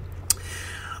career.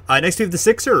 Next, we have the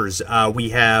Sixers. We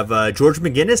have George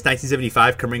McGinnis,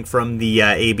 1975, coming from the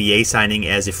ABA, signing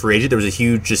as a free agent. There was a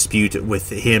huge dispute with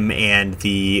him and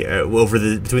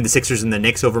between the Sixers and the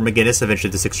Knicks over McGinnis.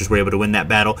 Eventually, the Sixers were able to win that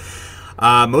battle.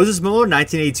 Moses Malone,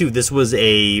 1982. This was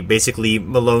basically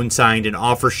Malone signed an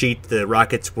offer sheet. The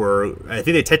Rockets were, I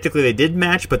think they did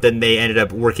match, but then they ended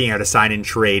up working out a sign and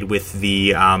trade with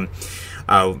the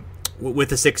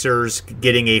Sixers,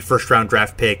 getting a first-round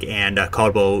draft pick and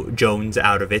Caldwell Jones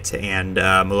out of it, and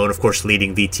Malone, of course,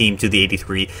 leading the team to the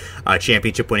 83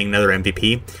 championship, winning another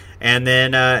MVP. And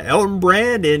then Elton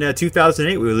Brand in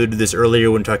 2008. We alluded to this earlier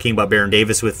when talking about Baron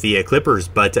Davis with the Clippers,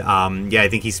 but I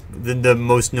think he's the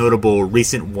most notable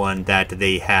recent one that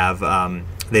they have.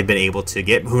 They've been able to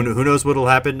get. Who knows what will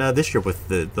happen this year with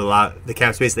the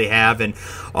cap space they have and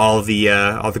all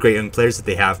the great young players that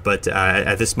they have. But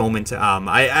at this moment,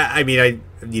 I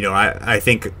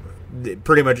think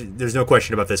pretty much there's no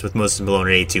question about this with Moses Malone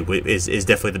at 82 is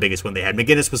definitely the biggest one they had.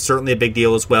 McGinnis was certainly a big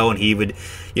deal as well, and he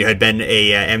had been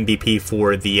a MVP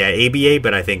for the ABA,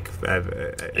 but I think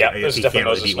there's definitely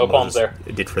Moses. No qualms there.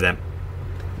 Did for them.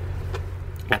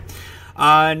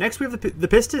 Next, we have the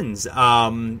Pistons.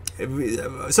 Some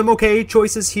okay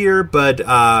choices here, but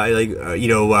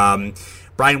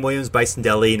Brian Williams, Bison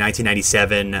Dele,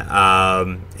 1997,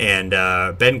 and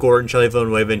Ben Gordon, Shelley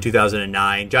Villanueva in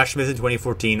 2009, Josh Smith in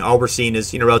 2014. All we're seeing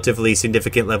is relatively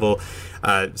significant level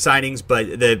signings,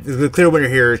 but the clear winner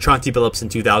here, Chauncey Billups in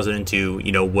 2002,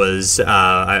 was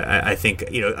I think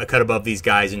a cut above these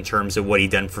guys in terms of what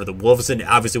he'd done for the Wolves, and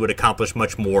obviously would accomplish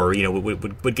much more.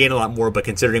 Would gain a lot more, but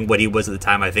considering what he was at the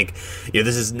time, I think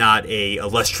this is not a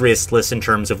illustrious list in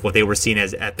terms of what they were seen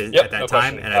as at that time.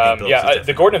 Question. And I think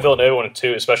the Gordon and Villanova one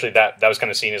too, especially that was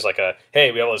kind of seen as like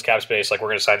hey, we have all this cap space, like we're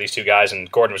going to sign these two guys,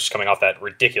 and Gordon was just coming off that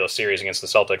ridiculous series against the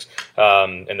Celtics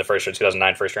in the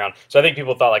 2009 first round. So I think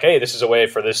people thought like, hey, this is a way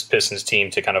for this Pistons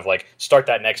team to kind of like start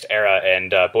that next era,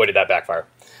 and boy, did that backfire.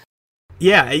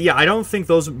 Yeah, I don't think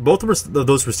both of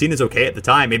those were seen as okay at the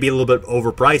time. Maybe a little bit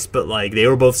overpriced, but like they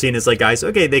were both seen as like guys,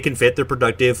 okay, they can fit, they're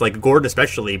productive, like Gordon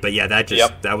especially. But yeah,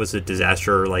 that was a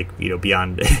disaster, like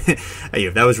beyond.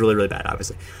 That was really, really bad,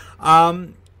 obviously.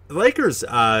 The Lakers,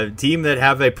 team that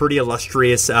have a pretty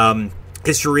illustrious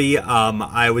history.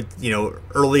 I would,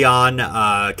 early on,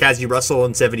 Cazzie Russell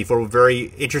in 74,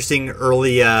 very interesting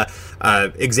early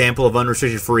example of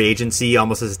unrestricted free agency,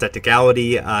 almost as a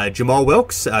technicality. Jamal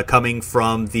Wilkes, coming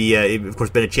from of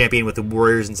course, been a champion with the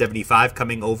Warriors in 75,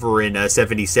 coming over in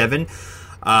 77.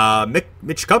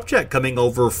 Mitch Kupchak coming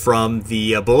over from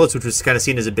the Bullets, which was kind of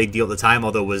seen as a big deal at the time,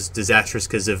 although it was disastrous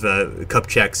because of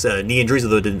Kupchak's knee injuries,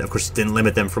 although it didn't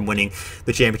limit them from winning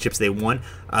the championships they won.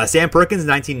 Sam Perkins,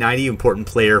 1990, important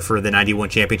player for the 91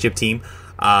 championship team.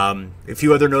 A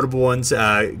few other notable ones,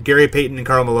 Gary Payton and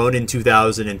Karl Malone in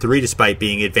 2003, despite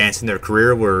being advanced in their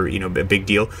career, were a big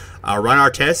deal. Ron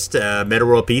Artest, Metta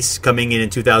World Peace, coming in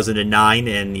 2009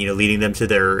 and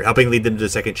helping lead them to the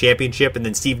second championship, and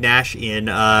then Steve Nash in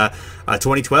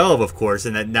 2012, of course,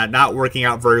 and that not working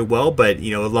out very well, but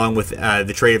along with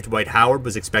the trade of Dwight Howard,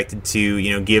 was expected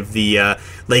to give the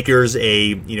Lakers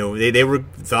they were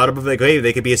thought of like, hey,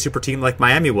 they could be a super team like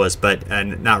Miami was, but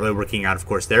not really working out, of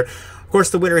course, there. Of course,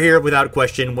 the winner here, without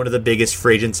question, one of the biggest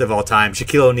free agents of all time,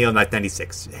 Shaquille O'Neal,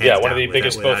 1996. Yeah, one of the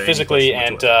biggest, both physically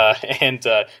and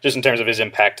just in terms of his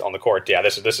impact on the court. Yeah,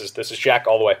 this is Shaq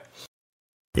all the way.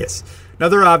 Yes.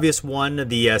 Another obvious one,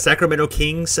 the Sacramento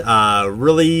Kings.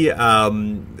 Really,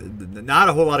 not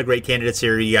a whole lot of great candidates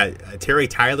here. You got Terry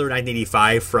Tyler,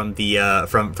 1985, from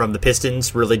the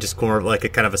Pistons. Really, just more like a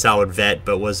kind of a solid vet,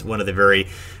 but was one of the very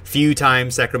few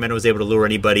times Sacramento was able to lure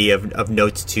anybody of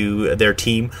note to their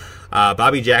team.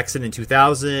 Bobby Jackson in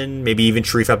 2000, maybe even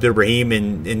Sharif Abdul-Rahim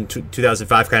in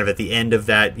 2005, kind of at the end of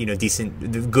that,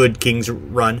 decent, good Kings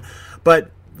run.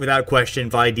 But without question,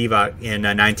 Vlade Divac in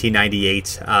 1998.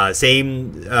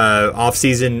 Same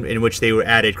offseason in which they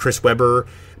added Chris Webber,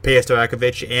 Peja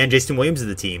Stojakovic, and Jason Williams to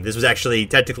the team. This was actually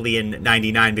technically in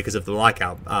 99 because of the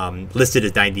lockout, listed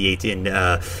as 98 in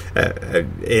the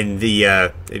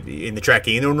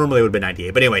tracking. Normally it would have been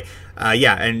 98, but anyway,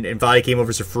 and Vlade came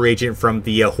over as a free agent from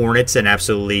the Hornets, and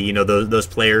absolutely, those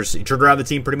players turned around the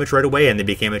team pretty much right away, and they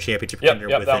became a championship contender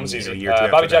within that was easy. a year or two.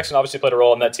 Bobby Jackson obviously played a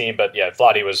role in that team, but yeah,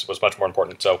 Vlade was much more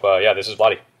important. So this is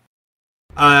Vlade.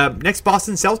 Next,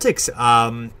 Boston Celtics.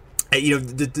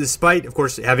 Despite, of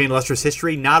course, having illustrious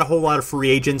history, not a whole lot of free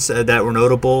agents that were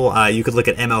notable. You could look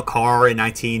at ML Carr in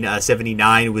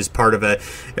 1979, who was part of the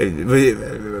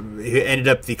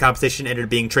competition ended up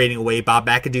being trading away Bob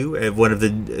McAdoo, one of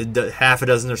the half a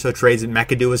dozen or so trades that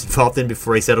McAdoo was involved in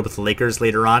before he settled with the Lakers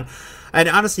later on. And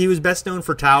honestly, he was best known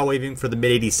for towel waving for the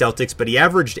mid-'80s Celtics, but he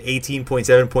averaged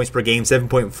 18.7 points per game,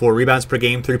 7.4 rebounds per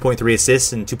game, 3.3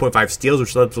 assists, and 2.5 steals,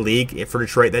 which led the league for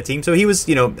Detroit, that team. So he was,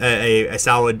 a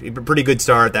solid, pretty good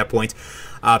star at that point.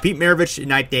 Pete Maravich in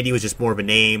 1980 was just more of a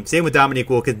name. Same with Dominique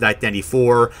Wilkins in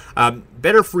 1994.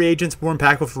 Better free agents, more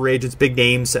impactful free agents, big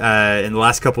names in the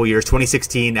last couple of years.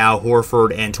 2016, Al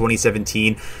Horford, and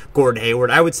 2017, Gordon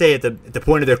Hayward. I would say at the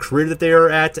point of their career that they are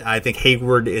at, I think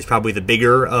Hayward is probably the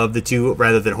bigger of the two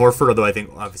rather than Horford, although I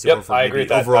think obviously Horford I agree with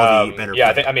that. Overall the better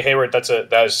player. Hayward,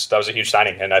 that was a huge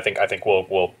signing, and I think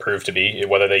will prove to be,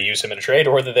 whether they use him in a trade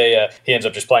or whether he ends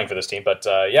up just playing for this team. But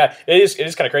it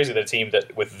is kind of crazy that a team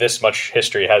that with this much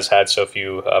history has had so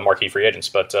few marquee free agents.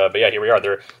 But here we are.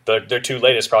 Their two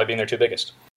latest probably being their two biggest.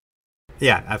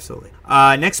 Yeah, absolutely.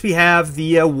 Next, we have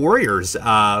the Warriors.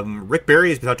 Rick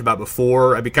Barry, as we talked about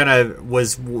before, kind of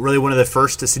was really one of the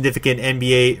first significant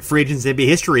NBA free agents in NBA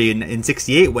history in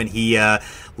 '68 when he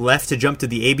left to jump to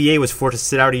the ABA, was forced to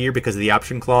sit out a year because of the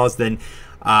option clause. Then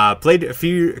played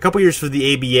a couple years for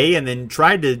the ABA, and then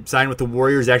tried to sign with the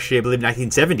Warriors, actually, I believe,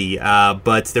 1970.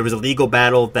 But there was a legal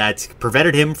battle that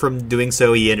prevented him from doing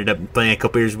so. He ended up playing a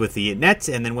couple years with the Nets,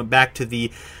 and then went back to the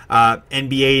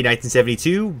NBA in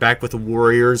 1972, back with the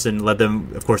Warriors, and led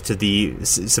them, of course, to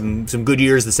some good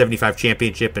years, the 75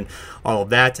 championship and all of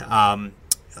that.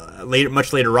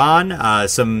 Much later on,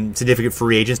 some significant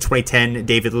free agents. 2010,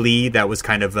 David Lee. That was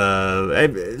kind of a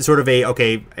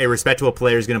respectable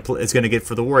player is going to get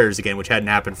for the Warriors again, which hadn't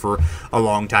happened for a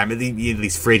long time, at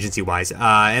least free agency wise.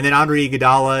 And then Andre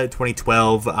Iguodala,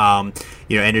 2012.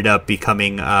 Ended up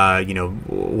becoming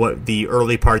what the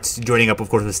early parts, joining up, of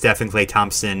course, with Steph and Klay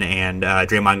Thompson and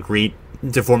Draymond Green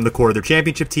to form the core of their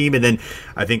championship team. And then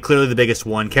I think clearly the biggest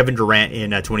one, Kevin Durant in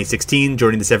 2016,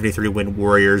 joining the 73-win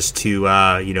Warriors to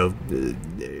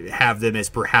have them as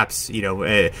perhaps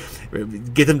get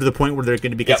them to the point where they're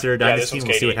going to be considered a dynasty.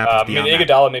 We'll see what happens beyond that.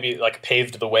 Iguodala maybe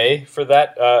paved the way for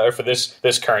that, or for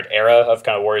this current era of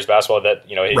kind of Warriors basketball. That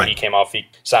he came off, he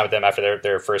signed with them after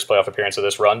their first playoff appearance of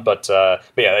this run. But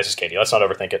this is KD. Let's not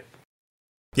overthink it.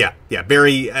 Yeah.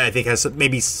 Barry, I think, has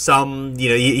maybe some,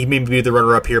 he may be the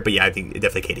runner-up here, but I think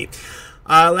definitely KD.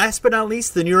 Last but not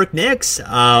least, the New York Knicks.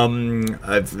 Not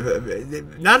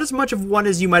as much of one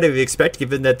as you might have expected,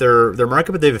 given that their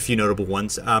market, but they have a few notable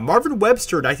ones. Marvin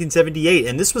Webster, 1978,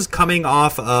 and this was coming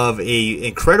off of a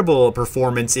incredible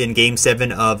performance in Game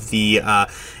 7 of the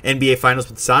NBA Finals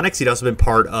with the Sonics. He'd also been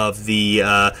part of the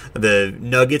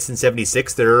Nuggets in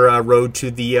 '76. Their road to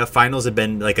the finals had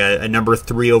been like a number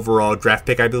 3 overall draft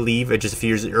pick, I believe, just a few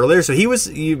years earlier. So he was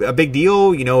a big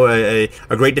deal, a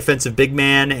great defensive big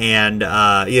man, and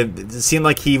it seemed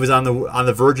like he was on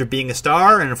the verge of being a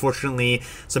star, and unfortunately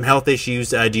some health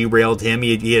issues derailed him.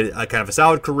 He had a kind of a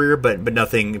solid career, but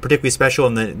nothing particularly special,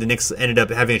 and the Knicks ended up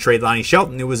having to trade Lonnie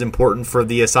Shelton, who was important for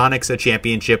the Sonics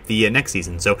championship the next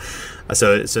season. So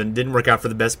it didn't work out for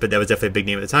the best, but that was definitely a big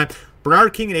name at the time.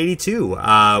 Bernard King in 82,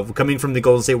 coming from the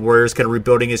Golden State Warriors, kind of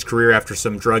rebuilding his career after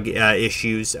some drug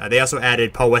issues. They also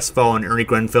added Paul Westphal and Ernie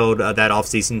Grunfeld that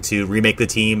offseason to remake the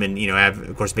team and,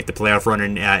 of course, make the playoff run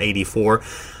in 84.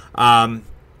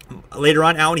 Later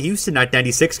on, Allen Houston,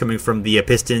 1996, coming from the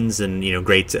Pistons, and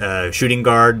great shooting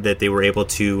guard that they were able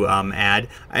to add.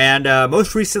 And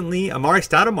most recently, Amar'e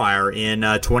Stoudemire in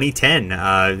 2010.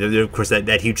 Of course,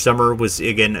 that huge summer was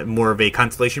again more of a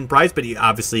consolation prize, but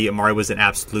obviously Amar'e was an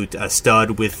absolute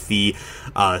stud with the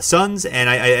Suns. And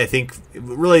I think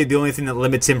really the only thing that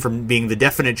limits him from being the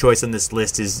definite choice on this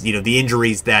list is the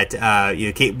injuries that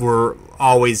were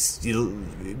always.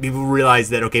 People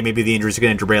realized that maybe the injuries are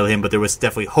going to derail him, but there was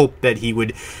definitely hope that he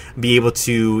would be able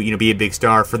to be a big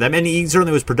star for them, and he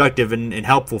certainly was productive and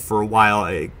helpful for a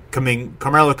while.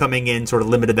 Carmelo coming in sort of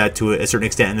limited that to a certain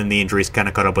extent, and then the injuries kind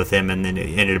of caught up with him, and then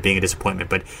it ended up being a disappointment.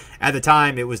 But at the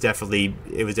time, it was definitely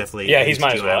yeah, he's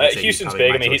mine as well. Houston's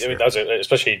big. I mean,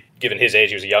 especially given his age,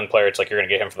 he was a young player. It's like you're going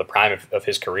to get him for the prime of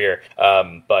his career.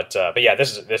 But yeah,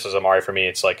 this is Amar'e for me.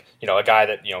 It's like, you know, a guy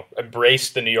that, you know,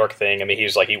 embraced the New York thing. I mean, he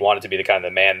was like, he wanted to be the kind of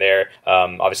the man there.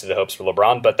 Obviously the hopes for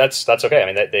LeBron, but that's okay. I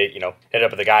mean, they you know, ended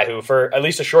up with a guy who for at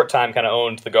least a short time kind of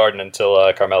owned the Garden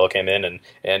until Carmelo came in,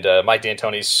 and Mike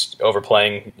D'Antoni's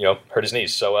overplaying, you know, hurt his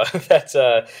knees. So that's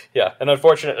yeah, an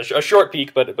unfortunate, a short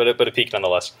peak, but a peak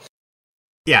nonetheless.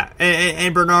 Yeah,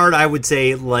 and Bernard, I would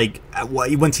say, like,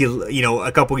 once he, you know,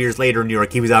 a couple years later in New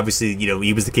York, he was obviously, you know,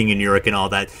 he was the king of New York and all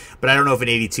that. But I don't know if in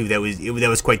 '82 that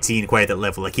was quite seen quite at that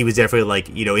level. Like, he was definitely, like,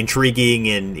 you know, intriguing,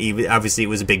 and obviously it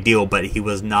was a big deal, but he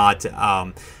was not.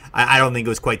 I don't think it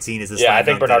was quite seen as the. Yeah, I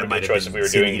think Bernard would be a choice if we were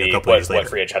doing the what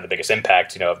free agent had the biggest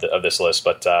impact, you know, of this list.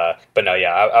 But no,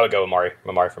 yeah, I would go with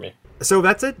Amar'e for me. So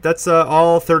that's it. That's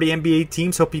all 30 NBA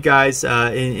teams. Hope you guys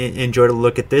enjoyed a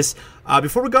look at this.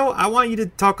 Before we go, I want you to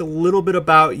talk a little bit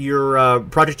about your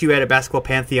project you had at Basketball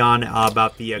Pantheon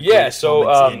about the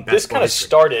so this kind of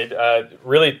started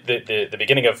really the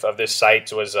beginning of this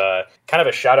site was kind of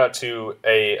a shout out to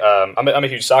I'm a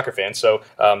huge soccer fan, so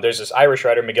there's this Irish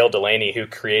writer Miguel Delaney who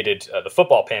created the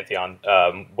Football Pantheon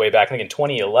way back, I think in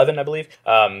 2011, I believe,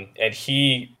 and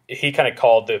he kind of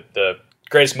called the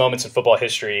greatest moments in football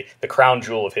history, the crown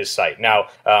jewel of his site. Now,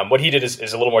 what he did is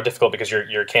a little more difficult because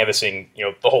you're canvassing, you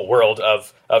know, the whole world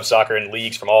of soccer and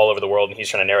leagues from all over the world, and he's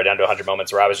trying to narrow it down to 100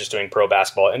 moments. Where I was just doing pro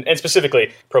basketball and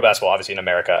specifically pro basketball, obviously in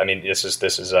America. I mean, this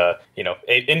is you know,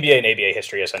 NBA and ABA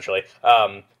history essentially.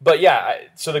 But yeah,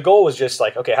 so the goal was just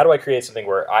like, okay, how do I create something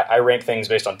where I rank things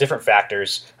based on different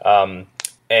factors?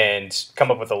 And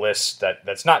come up with a list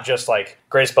that's not just like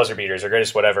greatest buzzer beaters or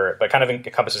greatest whatever, but kind of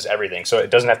encompasses everything. So it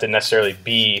doesn't have to necessarily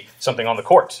be something on the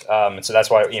court. And so that's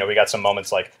why, you know, we got some moments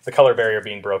like the color barrier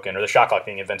being broken or the shot clock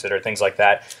being invented or things like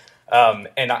that.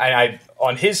 And I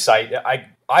on his site,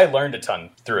 I learned a ton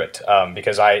through it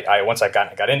because I once I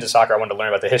got into soccer, I wanted to learn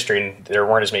about the history, and there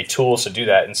weren't as many tools to do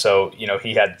that. And so, you know,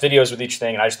 he had videos with each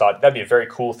thing, and I just thought that'd be a very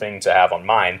cool thing to have on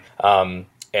mine.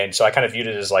 And so I kind of viewed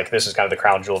it as like, this is kind of the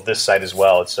crown jewel of this site as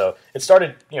well. And so it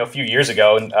started, you know, a few years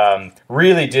ago, and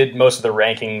really did most of the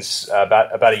rankings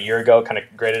about a year ago, kind of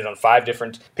graded on 5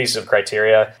 different pieces of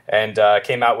criteria, and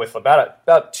came out with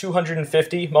about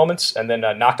 250 moments, and then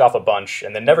knocked off a bunch,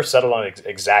 and then never settled on an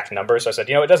exact number. So I said,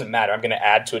 you know, it doesn't matter. I'm going to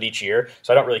add to it each year,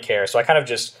 so I don't really care. So I kind of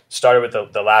just started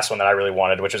with the last one that I really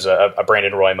wanted, which is a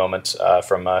Brandon Roy moment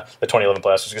from the 2011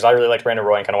 playoffs, because I really liked Brandon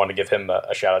Roy and kind of wanted to give him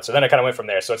a shout out. So then I kind of went from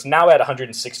there. So it's now at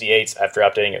 168 after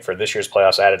updating it for this year's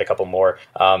playoffs. I added a couple more,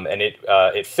 and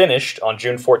it finished on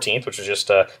June 14th, which was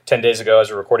just 10 days ago as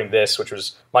we're recording this, which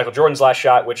was Michael Jordan's last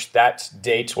shot, which that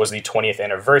date was the 20th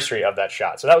anniversary of that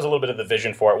shot. So that was a little bit of the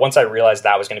vision for it. Once I realized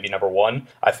that was going to be number one,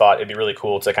 I thought it'd be really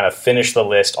cool to kind of finish the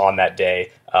list on that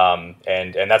day.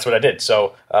 And that's what I did.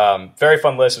 So very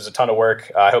fun list. It was a ton of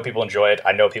work. I hope people enjoy it.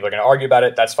 I know people are going to argue about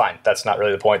it. That's fine. That's not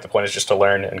really the point. The point is just to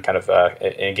learn and kind of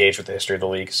engage with the history of the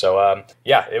league. So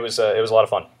yeah, it was a lot of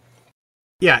fun.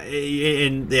 Yeah,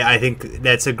 and I think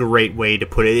that's a great way to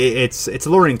put it. It's a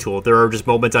learning tool. There are just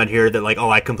moments on here that like,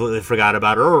 oh, I completely forgot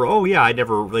about it, or oh yeah, I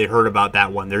never really heard about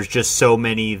that one. There's just so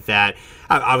many that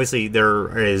obviously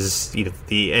there is, you know,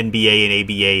 the NBA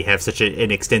and ABA have such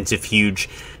an extensive, huge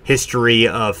history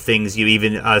of things. You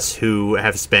even us who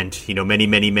have spent, you know,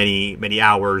 many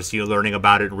hours, you know, learning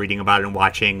about it, reading about it, and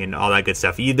watching and all that good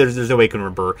stuff. There's no way you can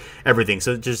remember everything.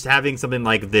 So just having something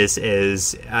like this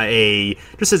as a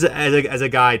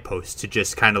guidepost to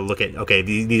just kind of look at, okay,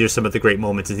 these are some of the great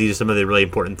moments, and these are some of the really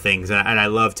important things. And I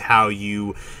loved how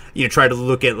you try to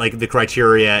look at like the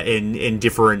criteria in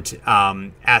different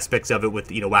aspects of it,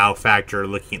 with, you know, wow factor,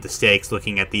 looking at the stakes,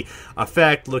 looking at the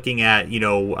effect, looking at, you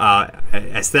know,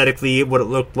 aesthetically what it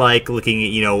looked like, looking at,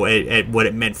 you know, at what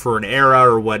it meant for an era,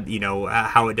 or what, you know,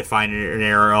 how it defined an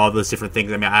era, all those different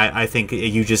things. I mean, I think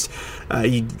you just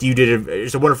you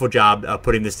did a wonderful job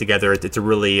putting this together. It's a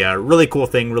really cool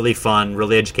thing, really fun,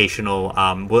 really educational.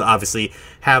 We'll obviously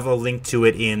have a link to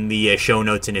it in the show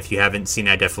notes, and if you haven't seen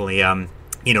it, I definitely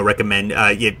you know, recommend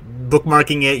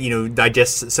bookmarking it, you know,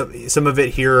 digest some of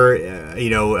it here, you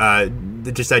know,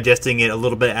 just digesting it a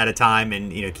little bit at a time,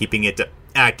 and, you know, keeping it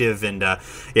active, and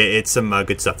it's some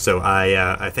good stuff. So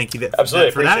I thank you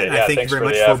absolutely for that. It. Yeah, I thank you very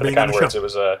much for being the on the show. Words. It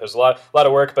was a lot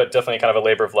of work, but definitely kind of a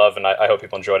labor of love, and I hope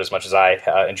people enjoyed as much as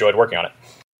I enjoyed working on it.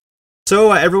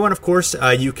 So, everyone, of course,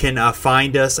 you can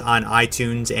find us on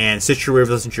iTunes and Stitcher, wherever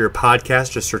you listen to your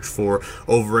podcast. Just search for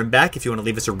Over and Back. If you want to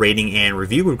leave us a rating and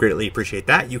review, we'd greatly appreciate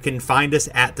that. You can find us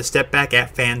at The Step Back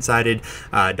at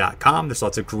fansided.com. There's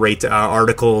lots of great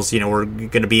articles. We're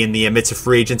going to be in the midst of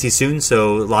free agency soon,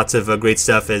 so lots of great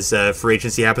stuff as free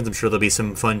agency happens. I'm sure there'll be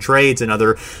some fun trades and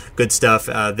other good stuff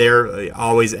there.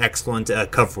 Always excellent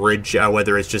coverage,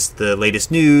 whether it's just the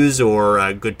latest news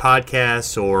or good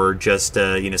podcasts or just,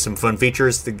 some fun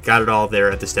features. Got it all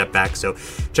there at The Step Back, so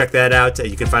check that out.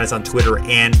 You can find us on Twitter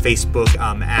and Facebook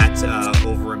at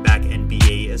Over and Back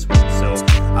NBA as well. So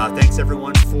thanks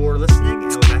everyone for listening,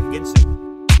 and we'll be back again soon.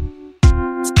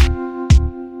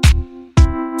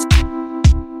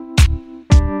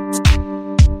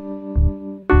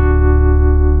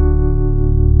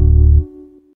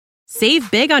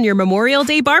 Save big on your Memorial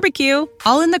Day barbecue,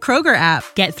 all in the Kroger app.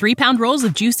 Get 3-pound rolls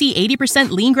of juicy 80%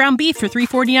 lean ground beef for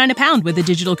 $3.49 a pound with a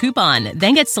digital coupon.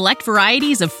 Then get select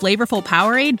varieties of flavorful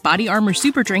Powerade, Body Armor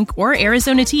Super Drink, or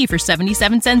Arizona tea for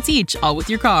 77 cents each, all with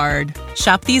your card.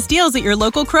 Shop these deals at your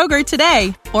local Kroger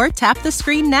today, or tap the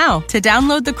screen now to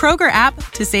download the Kroger app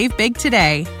to save big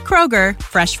today. Kroger,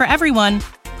 fresh for everyone.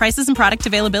 Prices and product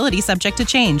availability subject to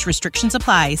change. Restrictions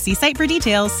apply. See site for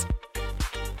details.